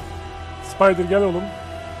 Spider gel oğlum.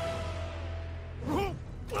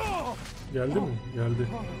 Geldi mi? Geldi.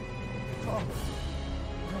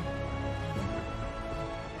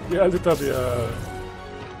 Geldi tabii ya.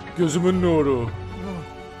 Gözümün nuru.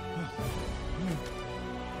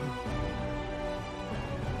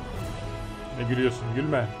 Ne gülüyorsun?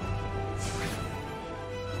 Gülme.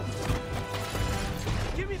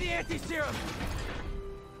 Give me the anti-serum.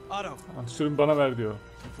 Otto. Sürüm bana ver diyor.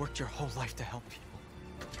 You've worked your whole life to help people.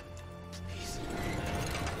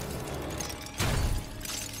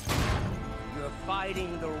 You're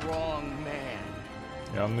fighting the wrong man.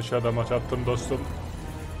 Yanlış adama çattım dostum.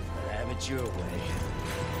 Have it your way.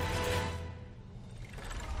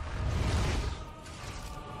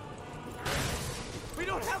 We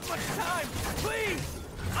don't have much time. Please.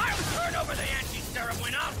 I'll turn over the anti-serum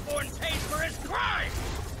when Osborn pays for his crime.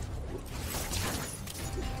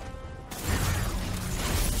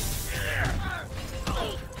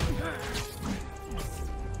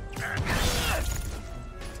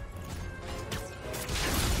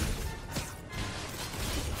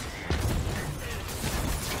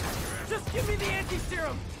 Just give me the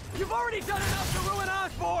anti-serum. You've already done enough to ruin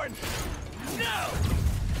Osborn. No.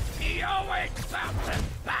 He always bounces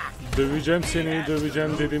back. Döveceğim seni,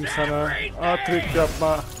 döveceğim dedim sana. Trik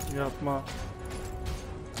yapma, yapma.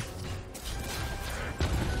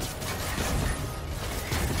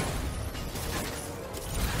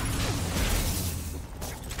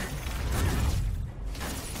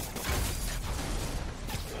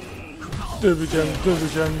 Döveceğim,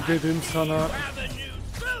 döveceğim dedim sana.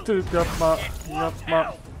 Trik yapma,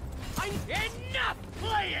 yapma. Enough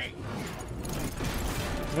playing.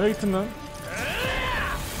 Nereye gittin lan?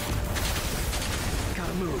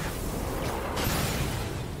 Gotta move.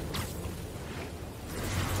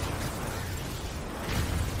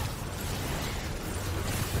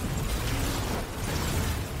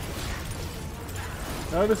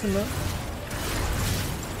 Neredesin lan?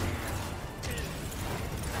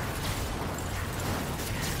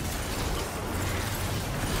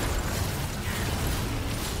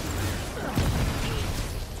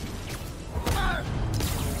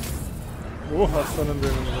 Oh aslanım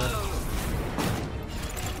benim ya.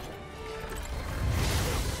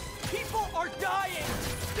 People are dying.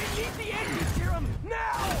 They need the anti-serum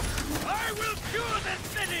now. I will cure the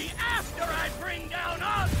city after I bring down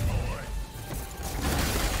Osborn.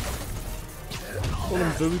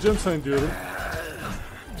 Oğlum döveceğim seni diyorum.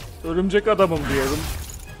 Örümcek adamım diyorum.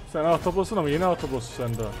 Sen ahtapotsun ama yeni ahtapotsun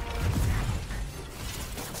sen daha.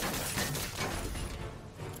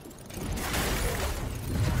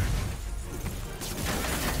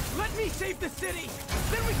 Save the city!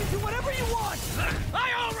 Then we can do whatever you want!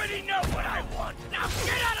 I already know what I want! Now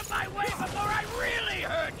get out of my way before I really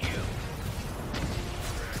hurt you!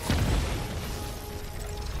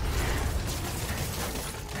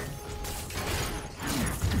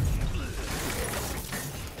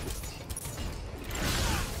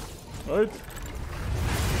 Evet.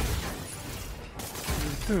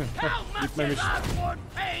 How much Gitmemiş. is Osborn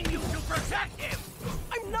paying you to protect him?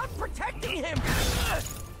 I'm not protecting him!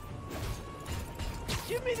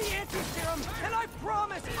 Give me the anti-serum, and I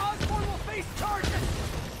promise Osborn will face charges!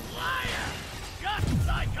 Liar! Just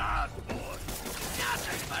like Osborn!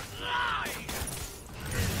 Nothing but lies!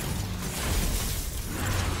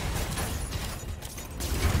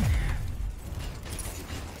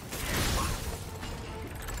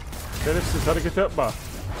 Şerefsiz hareket yapma.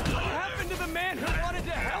 What happened to the man who wanted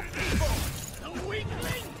to help people? The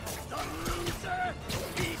weakling! The loser!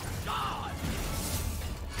 He's gone!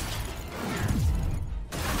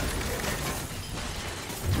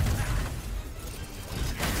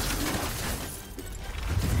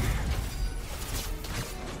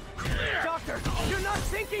 Doctor, you're not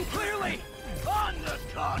thinking clearly! On the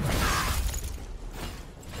cut!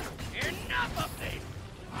 Enough of this!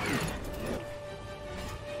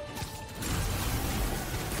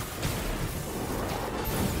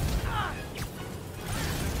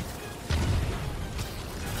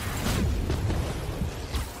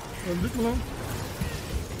 Öldük mü lan?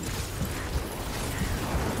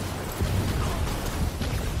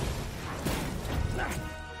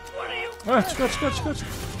 Heh, çıkar.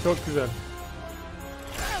 Çok güzel.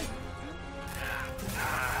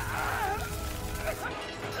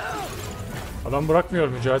 Adam bırakmıyor,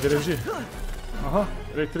 mücadeleci. Aha,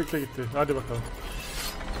 elektrikle gitti. Hadi bakalım.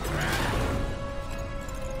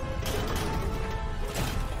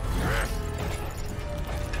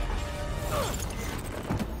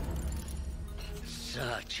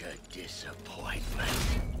 Such a disappointment.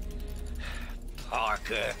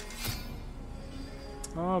 Parker.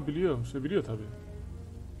 Biliyor. İşte biliyor tabii.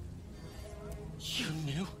 You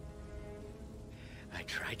knew? I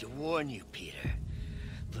tried to warn you, Peter.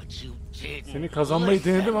 But you didn't. Seni kazanmayı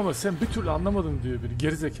denedim ama sen bir türlü anlamadın diyor biri.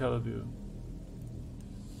 Geri zekalı diyor.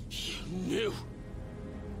 You knew.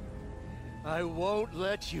 I won't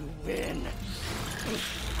let you win.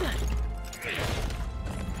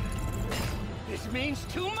 This means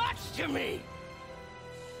too much to me.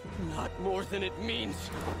 Not more than it means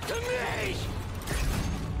to me.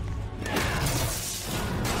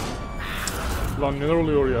 Ulan neler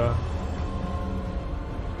oluyor ya?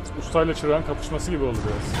 Ustayla çırağın kapışması gibi oldu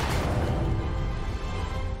biraz.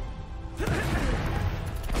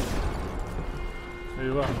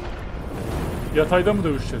 Eyvah. Yatayda mı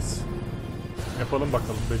dövüşeceğiz? Yapalım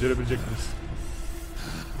bakalım. Becerebilecek miyiz?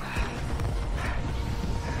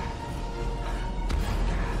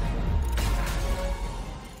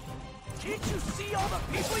 Can't you see all the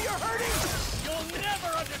people you're hurting? You'll never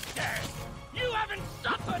understand. You haven't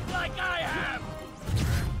suffered like I have.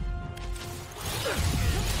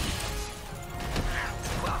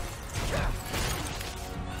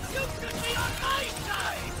 You should be on my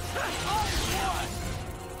side. I won.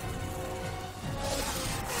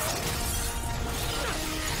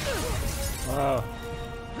 Aa.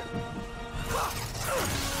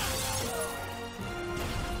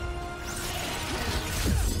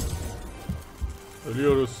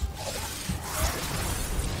 Ölüyoruz.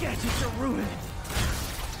 Gadgets are ruined.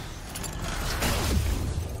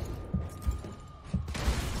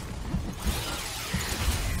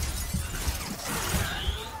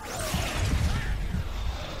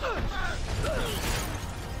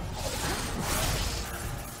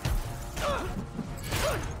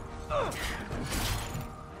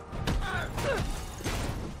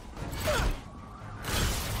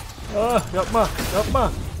 Ah, yapma,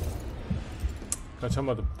 yapma.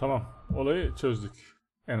 Kaçamadım. Tamam. Olayı çözdük.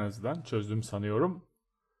 En azından çözdüm sanıyorum.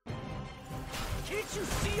 Can't you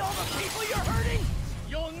see all the people you're hurting?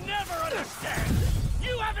 You'll never understand.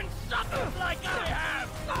 You haven't suffered like I have.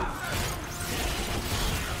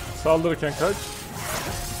 Saldırırken kaç.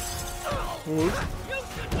 Vur. You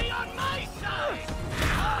should be on my side.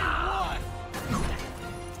 I won.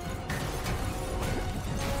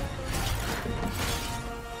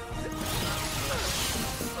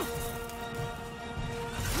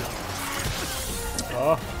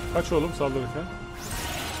 Ah, kaç oğlum saldırırken.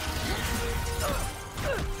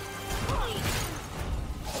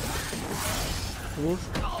 Vur.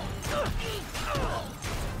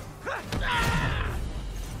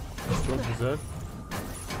 Çok güzel.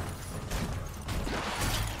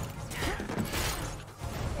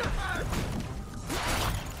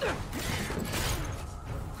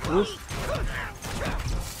 Vur.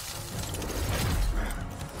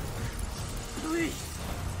 Please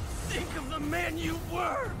think of the man you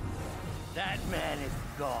were. That man is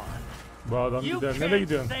gone. Bu adam You gider. Nereye can't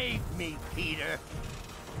gidiyorsun? save me, Peter.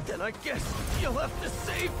 Then I guess you'll have to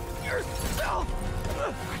save yourself.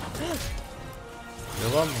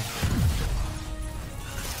 Devam mı?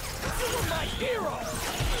 You're my hero.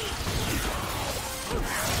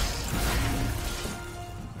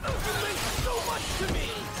 You meant so much to me.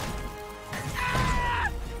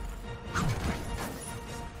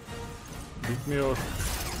 Bitmiyor.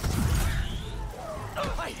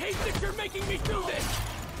 I hate that you're making me do this.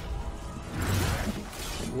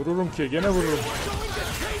 Vururum ki. Gene vururum. We're going to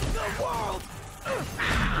change the world.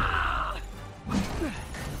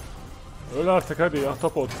 Öl artık hadi ya.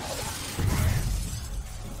 Topot.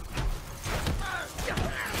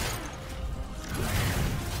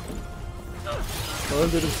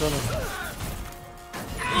 Öl dedim sana.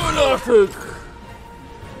 Öl artık.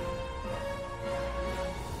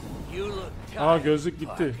 You look Aa tired. gözlük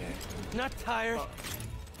gitti. Not tired.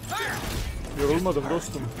 Yorulmadım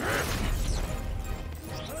dostum.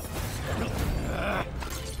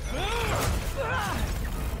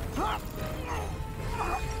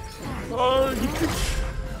 Aa gittik.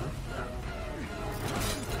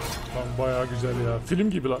 Lan bayağı güzel ya. Film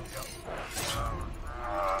gibi lan.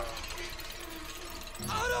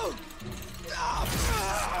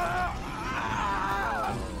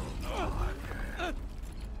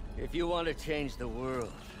 If you want to change the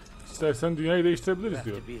world, İstersen dünyayı you değiştirebiliriz have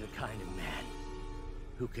diyor. to be the kind of man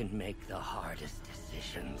who can make the hardest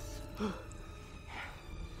decisions.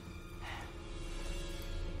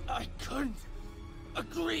 I couldn't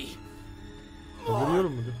agree.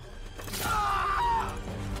 Biliyorum mu diyor.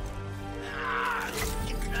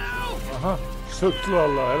 Aha söktü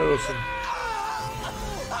vallahi helal olsun.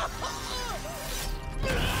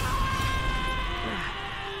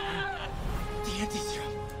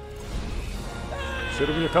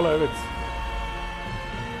 Şerif'i yakala evet.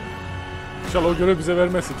 İnşallah o görev bize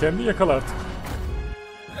vermesin. Kendin yakala artık.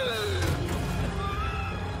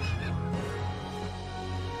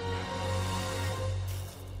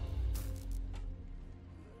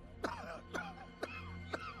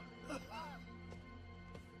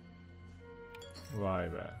 Vay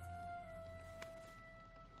be.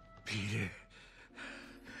 Peter,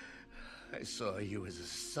 I saw you as a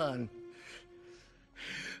son.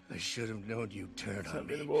 I should have known you'd turn on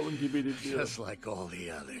me. Benim oğlum gibiydin diyor. Just like all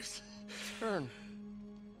the others. Turn.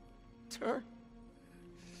 Turn?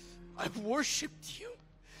 I've worshipped you.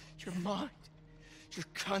 Your mind, your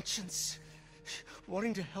conscience,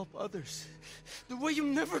 wanting to help others. The way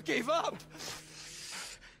you never gave up.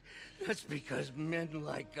 That's because men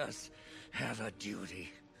like us have a duty,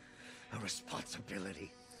 a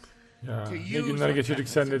responsibility. Ya ne günler geçirdik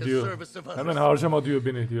seninle diyor. Hemen harcama diyor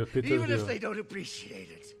beni diyor. Peter diyor.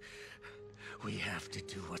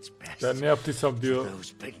 Ben ne yaptıysam diyor.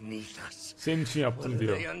 Senin için yaptım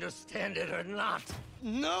diyor.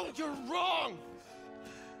 No, you're wrong.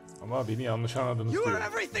 Ama beni yanlış anladınız You diyor.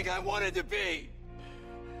 were everything I wanted to be.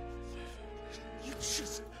 You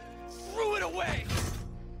just threw it away.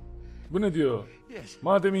 Bu ne diyor?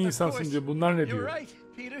 Madem iyi insansın diyor. Bunlar ne diyor?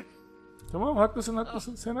 Tamam haklısın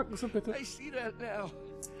haklısın. Sen haklısın Peter.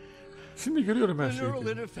 Şimdi görüyorum her şeyi.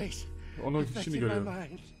 Onu şimdi görüyorum.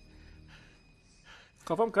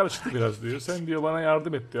 Kafam karıştı biraz diyor. Sen diyor bana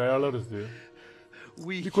yardım et diyor. Ayarlarız diyor.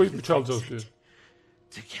 Bir koyup bir çalacağız diyor.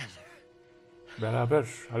 Beraber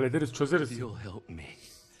hallederiz çözeriz.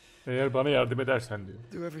 Eğer bana yardım edersen diyor.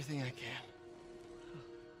 Evet.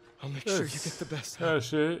 Her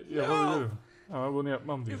şeyi yapabilirim. Ama bunu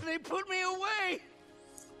yapmam diyor.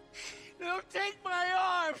 They'll take my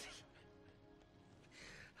arms.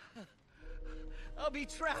 I'll be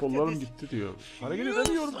trapped. Kollarım gitti diyor. Hareket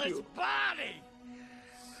edemiyorum diyor.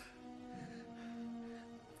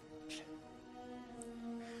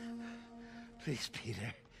 Please,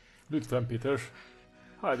 Peter. Lütfen Peter.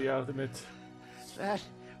 Hadi yardım et. That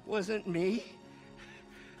wasn't me.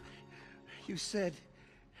 You said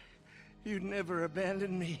you'd never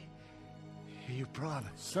abandon me. You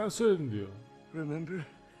promised. Sen söyledin diyor. Remember?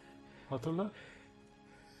 Hatırla.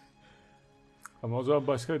 Ama o zaman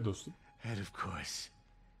başkaydı dostum. And of course,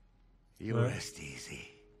 you rest easy.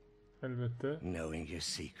 Elbette. Knowing your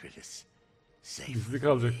secret is safe. Gizli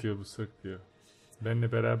kalacak diyor bu sırk diyor.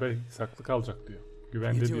 Benimle beraber saklı kalacak diyor.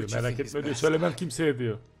 Güvende diyor. Merak etme diyor. Söylemem kimseye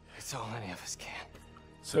diyor.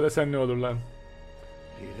 Söylesen ne olur lan?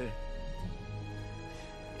 Peter.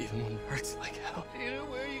 Even when it hurts like hell. Peter,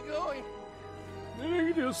 where are you going? Nereye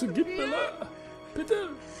gidiyorsun? Gitme la. Peter.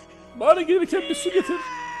 Bari gelirken bir su getir.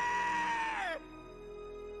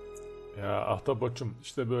 Ya ahtapoçum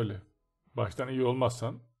işte böyle. Baştan iyi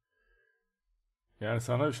olmazsan. Yani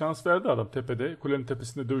sana bir şans verdi adam tepede. Kulenin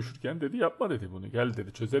tepesinde dövüşürken dedi yapma dedi bunu. Gel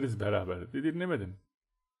dedi çözeriz beraber dedi. Dinlemedin.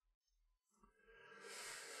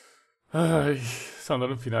 Ay,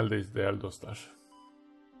 sanırım finaldeyiz değerli dostlar.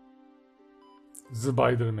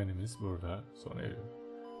 Spider-Man'imiz burada. Sonra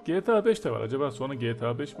GTA 5 de var. Acaba sonra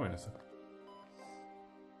GTA 5 mi oynasak?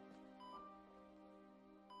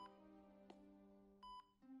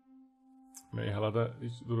 Meyhala'da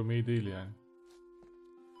hiç durum iyi değil yani.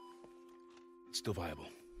 It's still viable.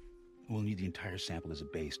 We'll need the entire sample as a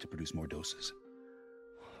base to produce more doses.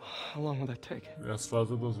 How long will that take? Biraz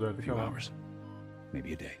fazla doz verdik ama. Hours.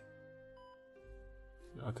 Maybe a day.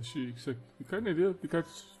 Ateşi yüksek. Ne diyor?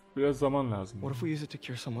 Biraz zaman lazım. What if we use it to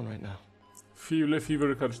cure someone right now?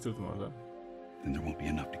 Fever'ı karıştırdım orada. Then there won't be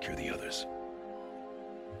enough to cure the others.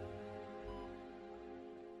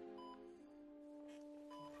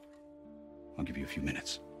 I'll give you a few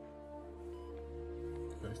minutes.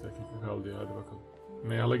 5 dakika kaldı ya hadi bakalım.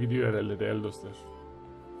 Meyhala gidiyor herhalde değerli dostlar.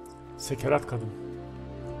 Sekerat kadın.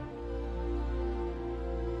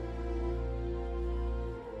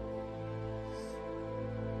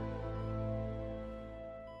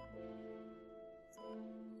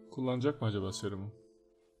 Kullanacak mı acaba serumu?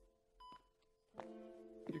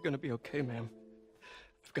 You're gonna be okay, ma'am.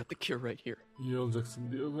 I've got the cure right here. İyi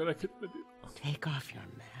olacaksın diyor. Merak etme diyor. Take off your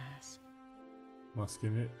mask.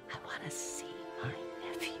 Maskeni... I want to see my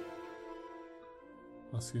nephew.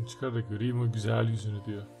 Maskeni çıkar da göreyim o güzel yüzünü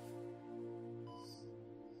diyor.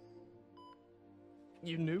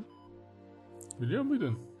 You knew? Biliyor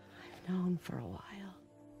muydun? I've known for a while.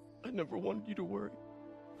 I never wanted you to worry.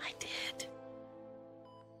 I did.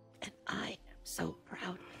 And I am so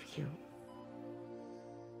proud of you.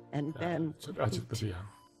 And Ben, Çok acıklı bir an.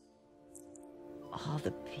 all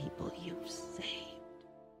the people you've saved.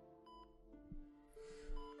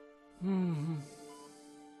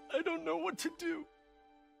 I don't know what to do.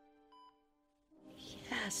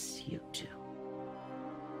 Yes, you do.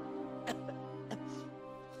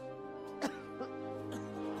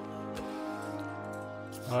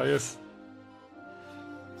 Hayır.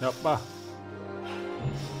 Yapma.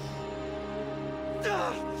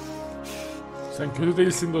 Sen kötü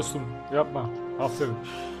değilsin dostum. Yapma. Aferin.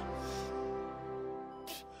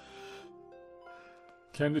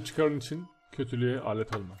 Kendi çıkarın için kötülüğe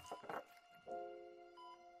alet olma.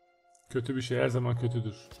 Kötü bir şey her zaman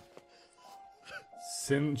kötüdür.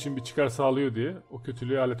 Senin için bir çıkar sağlıyor diye o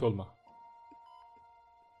kötülüğe alet olma.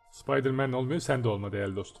 Spider-Man olmuyor, sen de olma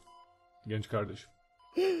değerli dostum. Genç kardeşim.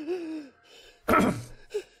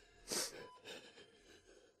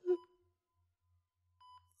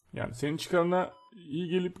 Yani senin çıkarına iyi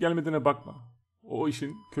gelip gelmediğine bakma. O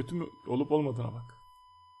işin kötü mü olup olmadığına bak.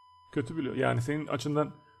 Kötü bile, yani senin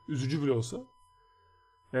açından üzücü bile olsa,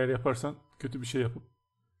 eğer yaparsan kötü bir şey yapıp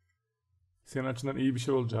senin açından iyi bir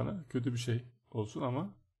şey olacağına, kötü bir şey olsun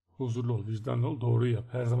ama huzurlu ol, vicdanlı ol, doğruyu yap.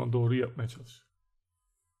 Her zaman doğruyu yapmaya çalış.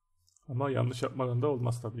 Ama yanlış yapmadan da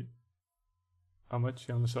olmaz tabii. Amaç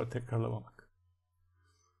yanlışları tekrarlamamak.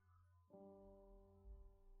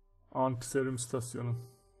 Antiserum istasyonu.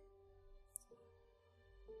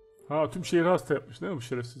 Ha, tüm şehri hasta yapmış değil mi bu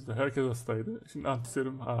şerefsizler? Herkes hastaydı. Şimdi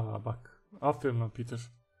antiserum. Aa bak. Aferin lan Peter.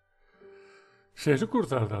 Şehri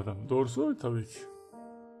kurtardı adam. Doğrusu o tabii ki.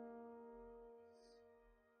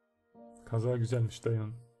 Kaza güzelmiş,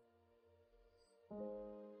 dayanın.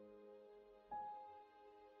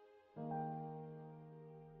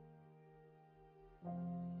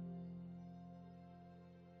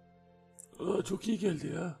 Aa, çok iyi geldi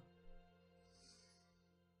ya.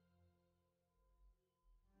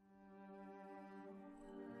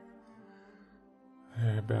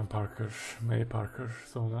 Ben Parker, May Parker,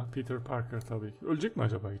 sonra Peter Parker tabii ki. Ölecek mi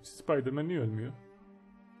acaba hiç? Spider-Man niye ölmüyor?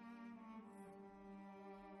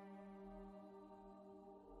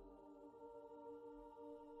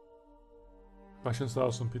 Başın sağ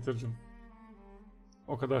olsun Peter'cığım.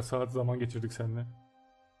 O kadar saat zaman geçirdik seninle.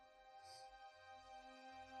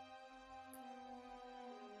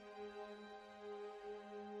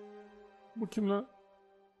 Bu kim lan?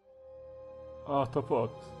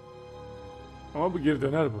 Ahtapot. Ama bu geri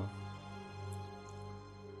döner bu.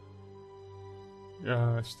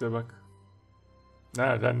 Ya işte bak.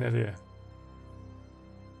 Nereden nereye?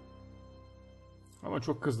 Ama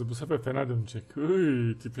çok kızdı. Bu sefer fena dönecek.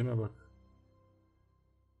 Hıy, tipine bak.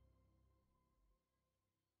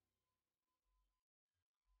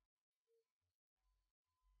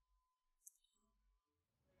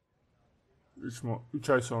 Üç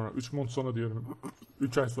ay sonra. 3 mont sonra diyorum.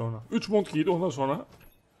 3 ay sonra. 3 mont giydi ondan sonra.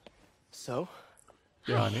 So?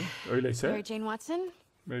 Yani öyleyse. Mary Jane Watson,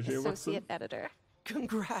 Mary Jane Watson. associate editor.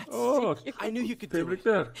 Congrats. Oh, I knew you could do it.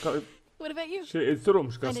 tebrikler. What about you? Editör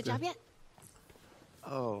olmuş Find a gazete. job yet?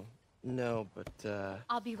 Oh, no, but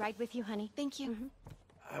I'll be right with you, honey. Thank you.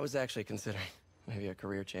 I was actually considering maybe a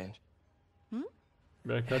career change.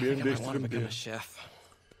 Ben I kariyerini think I might want to değiştiririm become diye. a chef.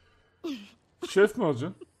 Şef mi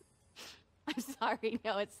olacaksın? I'm sorry,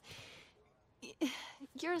 no, it's...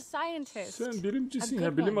 You're a scientist. Sen bilimcisin A ya,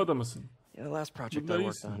 good bilim one. adamısın. Yeah, the last project I Bunlar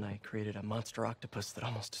worked iyisin. on, I created a monster octopus that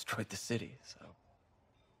almost destroyed the city, so...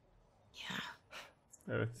 Yeah.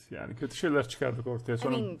 Evet, yani kötü şeyler çıkardık ortaya.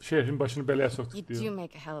 Sonra mean, şehrin başını belaya You soktuk do diyor.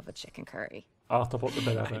 make a hell of a chicken curry. Ahtapotla I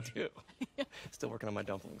beraber. do. Still working on my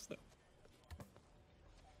dumplings, though.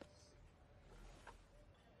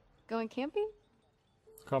 Going camping?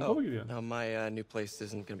 Kampa mı gidiyorsun? No, my new place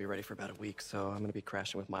isn't going to be ready for about a week, so I'm going to be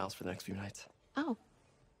crashing with Miles for the next few nights. Oh.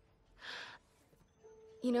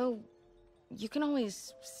 You know, you can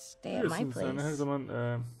always stay at my Biliyorsun sen her place. zaman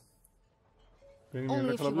benim Only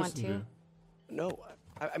yerimde if you want kalabilirsin to. diyor. No,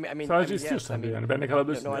 I mean, Sadece yes, istiyorsan diyor yani. Ben de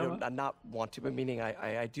kalabilirsin no, I diyor ama. don't, not want to, but meaning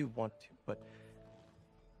I do want to, but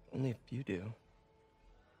only if you do.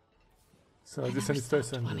 Sadece I sen never stopped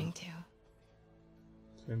istersen diyor. wanting to.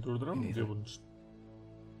 Seni durduramam mı Neither. diyor bunun için.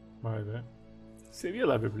 Vay be.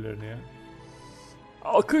 Seviyorlar birbirlerini ya.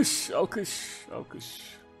 Alkış, alkış,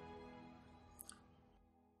 alkış.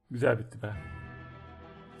 Güzel bitti be.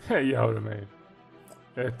 Hey yavrum hey.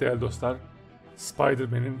 Evet değerli dostlar.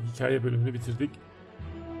 Spider-Man'in hikaye bölümünü bitirdik.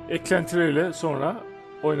 Eklentileriyle sonra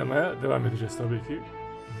oynamaya devam edeceğiz tabii ki.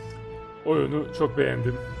 Oyunu çok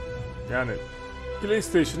beğendim. Yani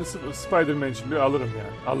PlayStation'ı Spider-Man için bir alırım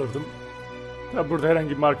yani. Alırdım. Ya burada herhangi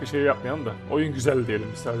bir marka şey yapmayalım da oyun güzel diyelim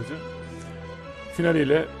biz sadece.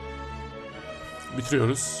 Finaliyle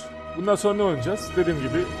bitiriyoruz. Bundan sonra ne oynayacağız? Dediğim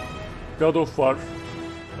gibi God of War,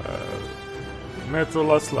 Metro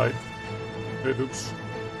Last Light, Redux,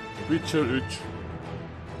 Witcher 3,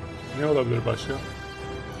 ne olabilir başka?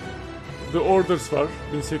 The Orders var,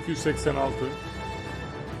 1886.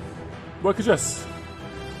 Bakacağız.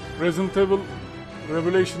 Resident Evil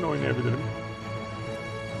Revelation oynayabilirim.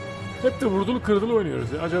 Hep de vurdulu kırdılı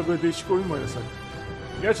oynuyoruz ya. Acaba böyle değişik oyun mu oynasak?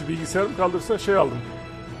 Gerçi bilgisayarım kaldırsa şey aldım.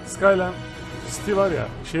 Skyline City var ya,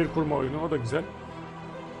 şehir kurma oyunu, o da güzel.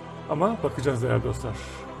 Ama bakacağız değerli dostlar.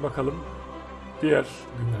 Bakalım diğer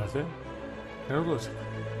günlerde neler olacak.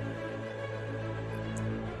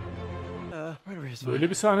 Böyle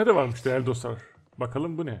bir sahne de varmış değerli dostlar.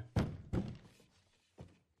 Bakalım bu ne?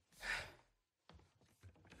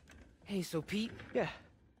 Hey, so Pete? Yeah.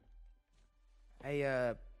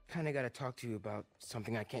 I kind of got to talk to you about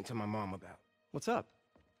something I can't tell my mom about. What's up?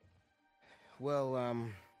 Well,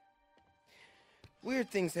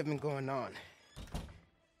 weird things have been going on.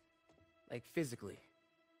 Like physically.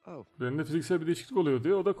 Oh. Benim fiziksel bir değişiklik oluyor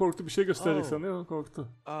diyor. O da korktu, bir şey gösterecek sanıyor, korktu.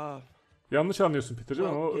 Yanlış anlıyorsun Peter'cığım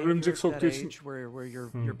ama o örümcek soktuğu için.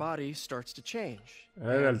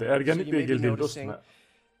 Herhalde ergenlikle ilgili değil dostum.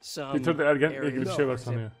 Peter'da ergenlikle ilgili bir şey var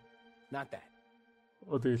sanıyor.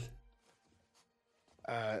 O değil.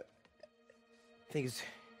 I think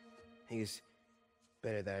it's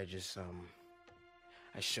better that I just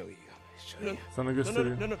I show you. Sana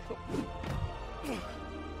göstereyim. No.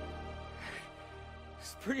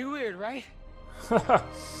 It's pretty weird, right?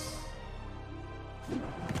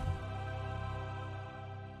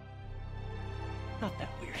 Not that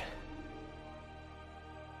weird.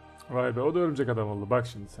 Vay be, o da örümcek adam oldu. Bak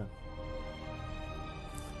şimdi sen.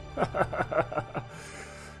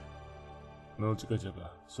 Ne olacak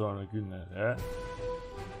acaba? Sonra günlerde.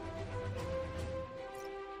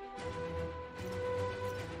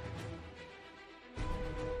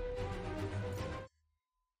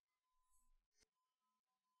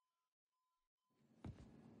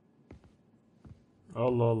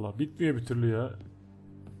 Allah Allah. Bitmiyor bir türlü ya.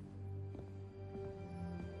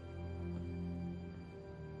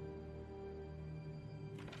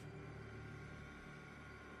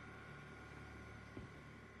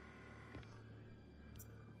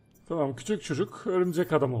 Tamam, küçük çocuk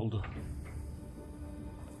örümcek adam oldu.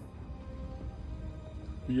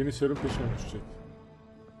 Bir yeni serum peşine düşecek.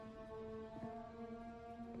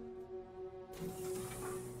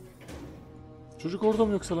 Çocuk orada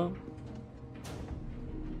mı yoksa lan?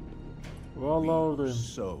 Vallahi oradayım.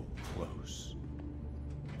 So close.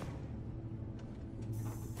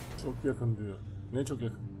 Çok yakın diyor. Ne çok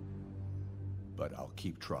yakın? But I'll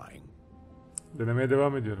keep trying. Denemeye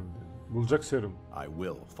devam ediyorum diyor. Bulacak serum. I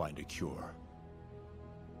will find a cure.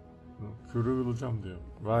 Küreyi bulacağım diyor.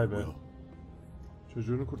 Vay be.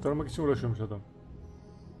 Çocuğunu kurtarmak için uğraşıyormuş adam.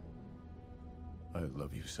 I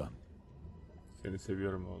love you son. Seni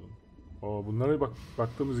seviyorum oğlum. Oo, bunlara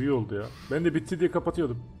baktığımız iyi oldu ya. Ben de bitti diye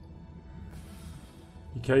kapatıyordum.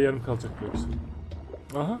 Hikaye yarım kalacak yoksa.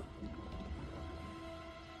 Aha.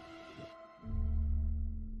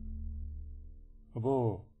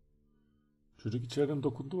 Abo. Çocuk içeriden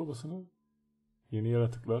dokundu babasına. Yeni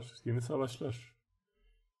yaratıklar, yeni savaşlar.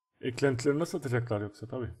 Eklentileri nasıl satacaklar yoksa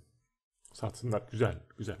tabii. Satsınlar. Güzel,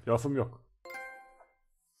 güzel. Lafım yok.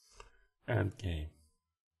 Endgame.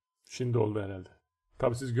 Şimdi oldu herhalde.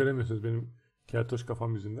 Tabii siz göremiyorsunuz benim keltoş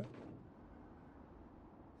kafam yüzünden.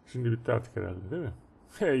 Şimdi bitti artık herhalde değil mi?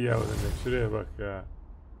 Hey yavrum, şuraya bak ya.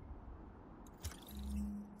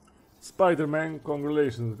 Spider-Man,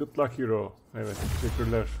 congratulations, good luck hero. Evet,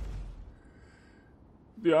 teşekkürler.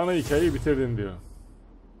 Diyor, ana hikayeyi bitirdin diyor.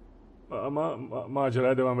 Ama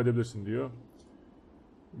maceraya devam edebilirsin diyor.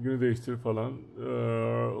 Günü değiştir falan.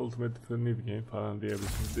 Ultimate New Game falan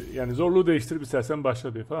diyebilirsin. Yani zorluğu değiştirip istersen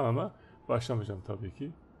başla diyor falan ama başlamayacağım tabii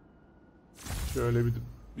ki. Şöyle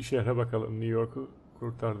bir şehre bakalım. New York'u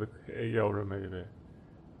kurtardık. Ey yavrum ey.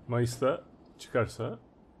 Mayıs'ta çıkarsa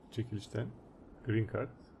çekilişten Green Card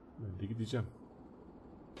ben de gideceğim.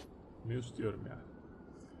 Ne istiyorum yani.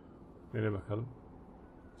 Nereye bakalım?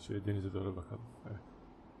 Şöyle denize doğru bakalım. Evet.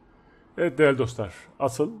 Evet değerli dostlar.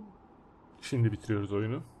 Asıl şimdi bitiriyoruz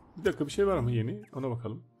oyunu. Bir dakika, bir şey var mı yeni? Ona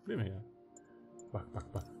bakalım. Değil mi ya? Bak.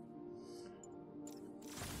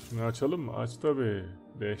 Şunu açalım mı? Aç tabii.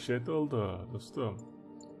 Dehşet oldu dostum.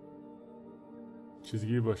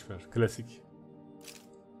 Çizgiyi boşver. Klasik.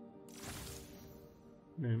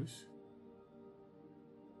 Neymiş?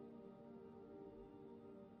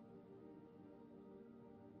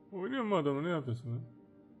 Oynuyor mu adamı? Ne yapıyorsun lan?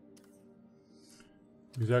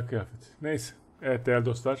 Güzel kıyafet. Neyse. Evet değerli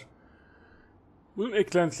dostlar. Bunun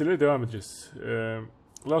eklentileriyle devam edeceğiz.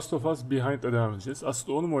 Last of Us Behind'le devam edeceğiz.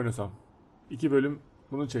 Aslında onu mu oynasam? 2 bölüm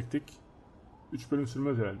bunu çektik. 3 bölüm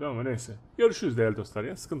sürmez herhalde ama neyse. Görüşürüz değerli dostlar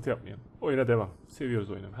ya. Sıkıntı yapmayalım. Oyuna devam.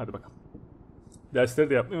 Seviyoruz oyunu. Hadi bakalım. Dersleri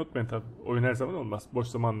de yapmayı unutmayın tabii. Oyun her zaman olmaz. Boş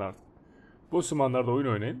zamanlarda. Boş zamanlarda oyun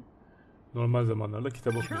oynayın. Normal zamanlarda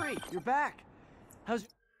kitap okuyun.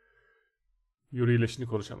 Yuri ile şimdi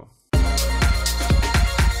konuşamam.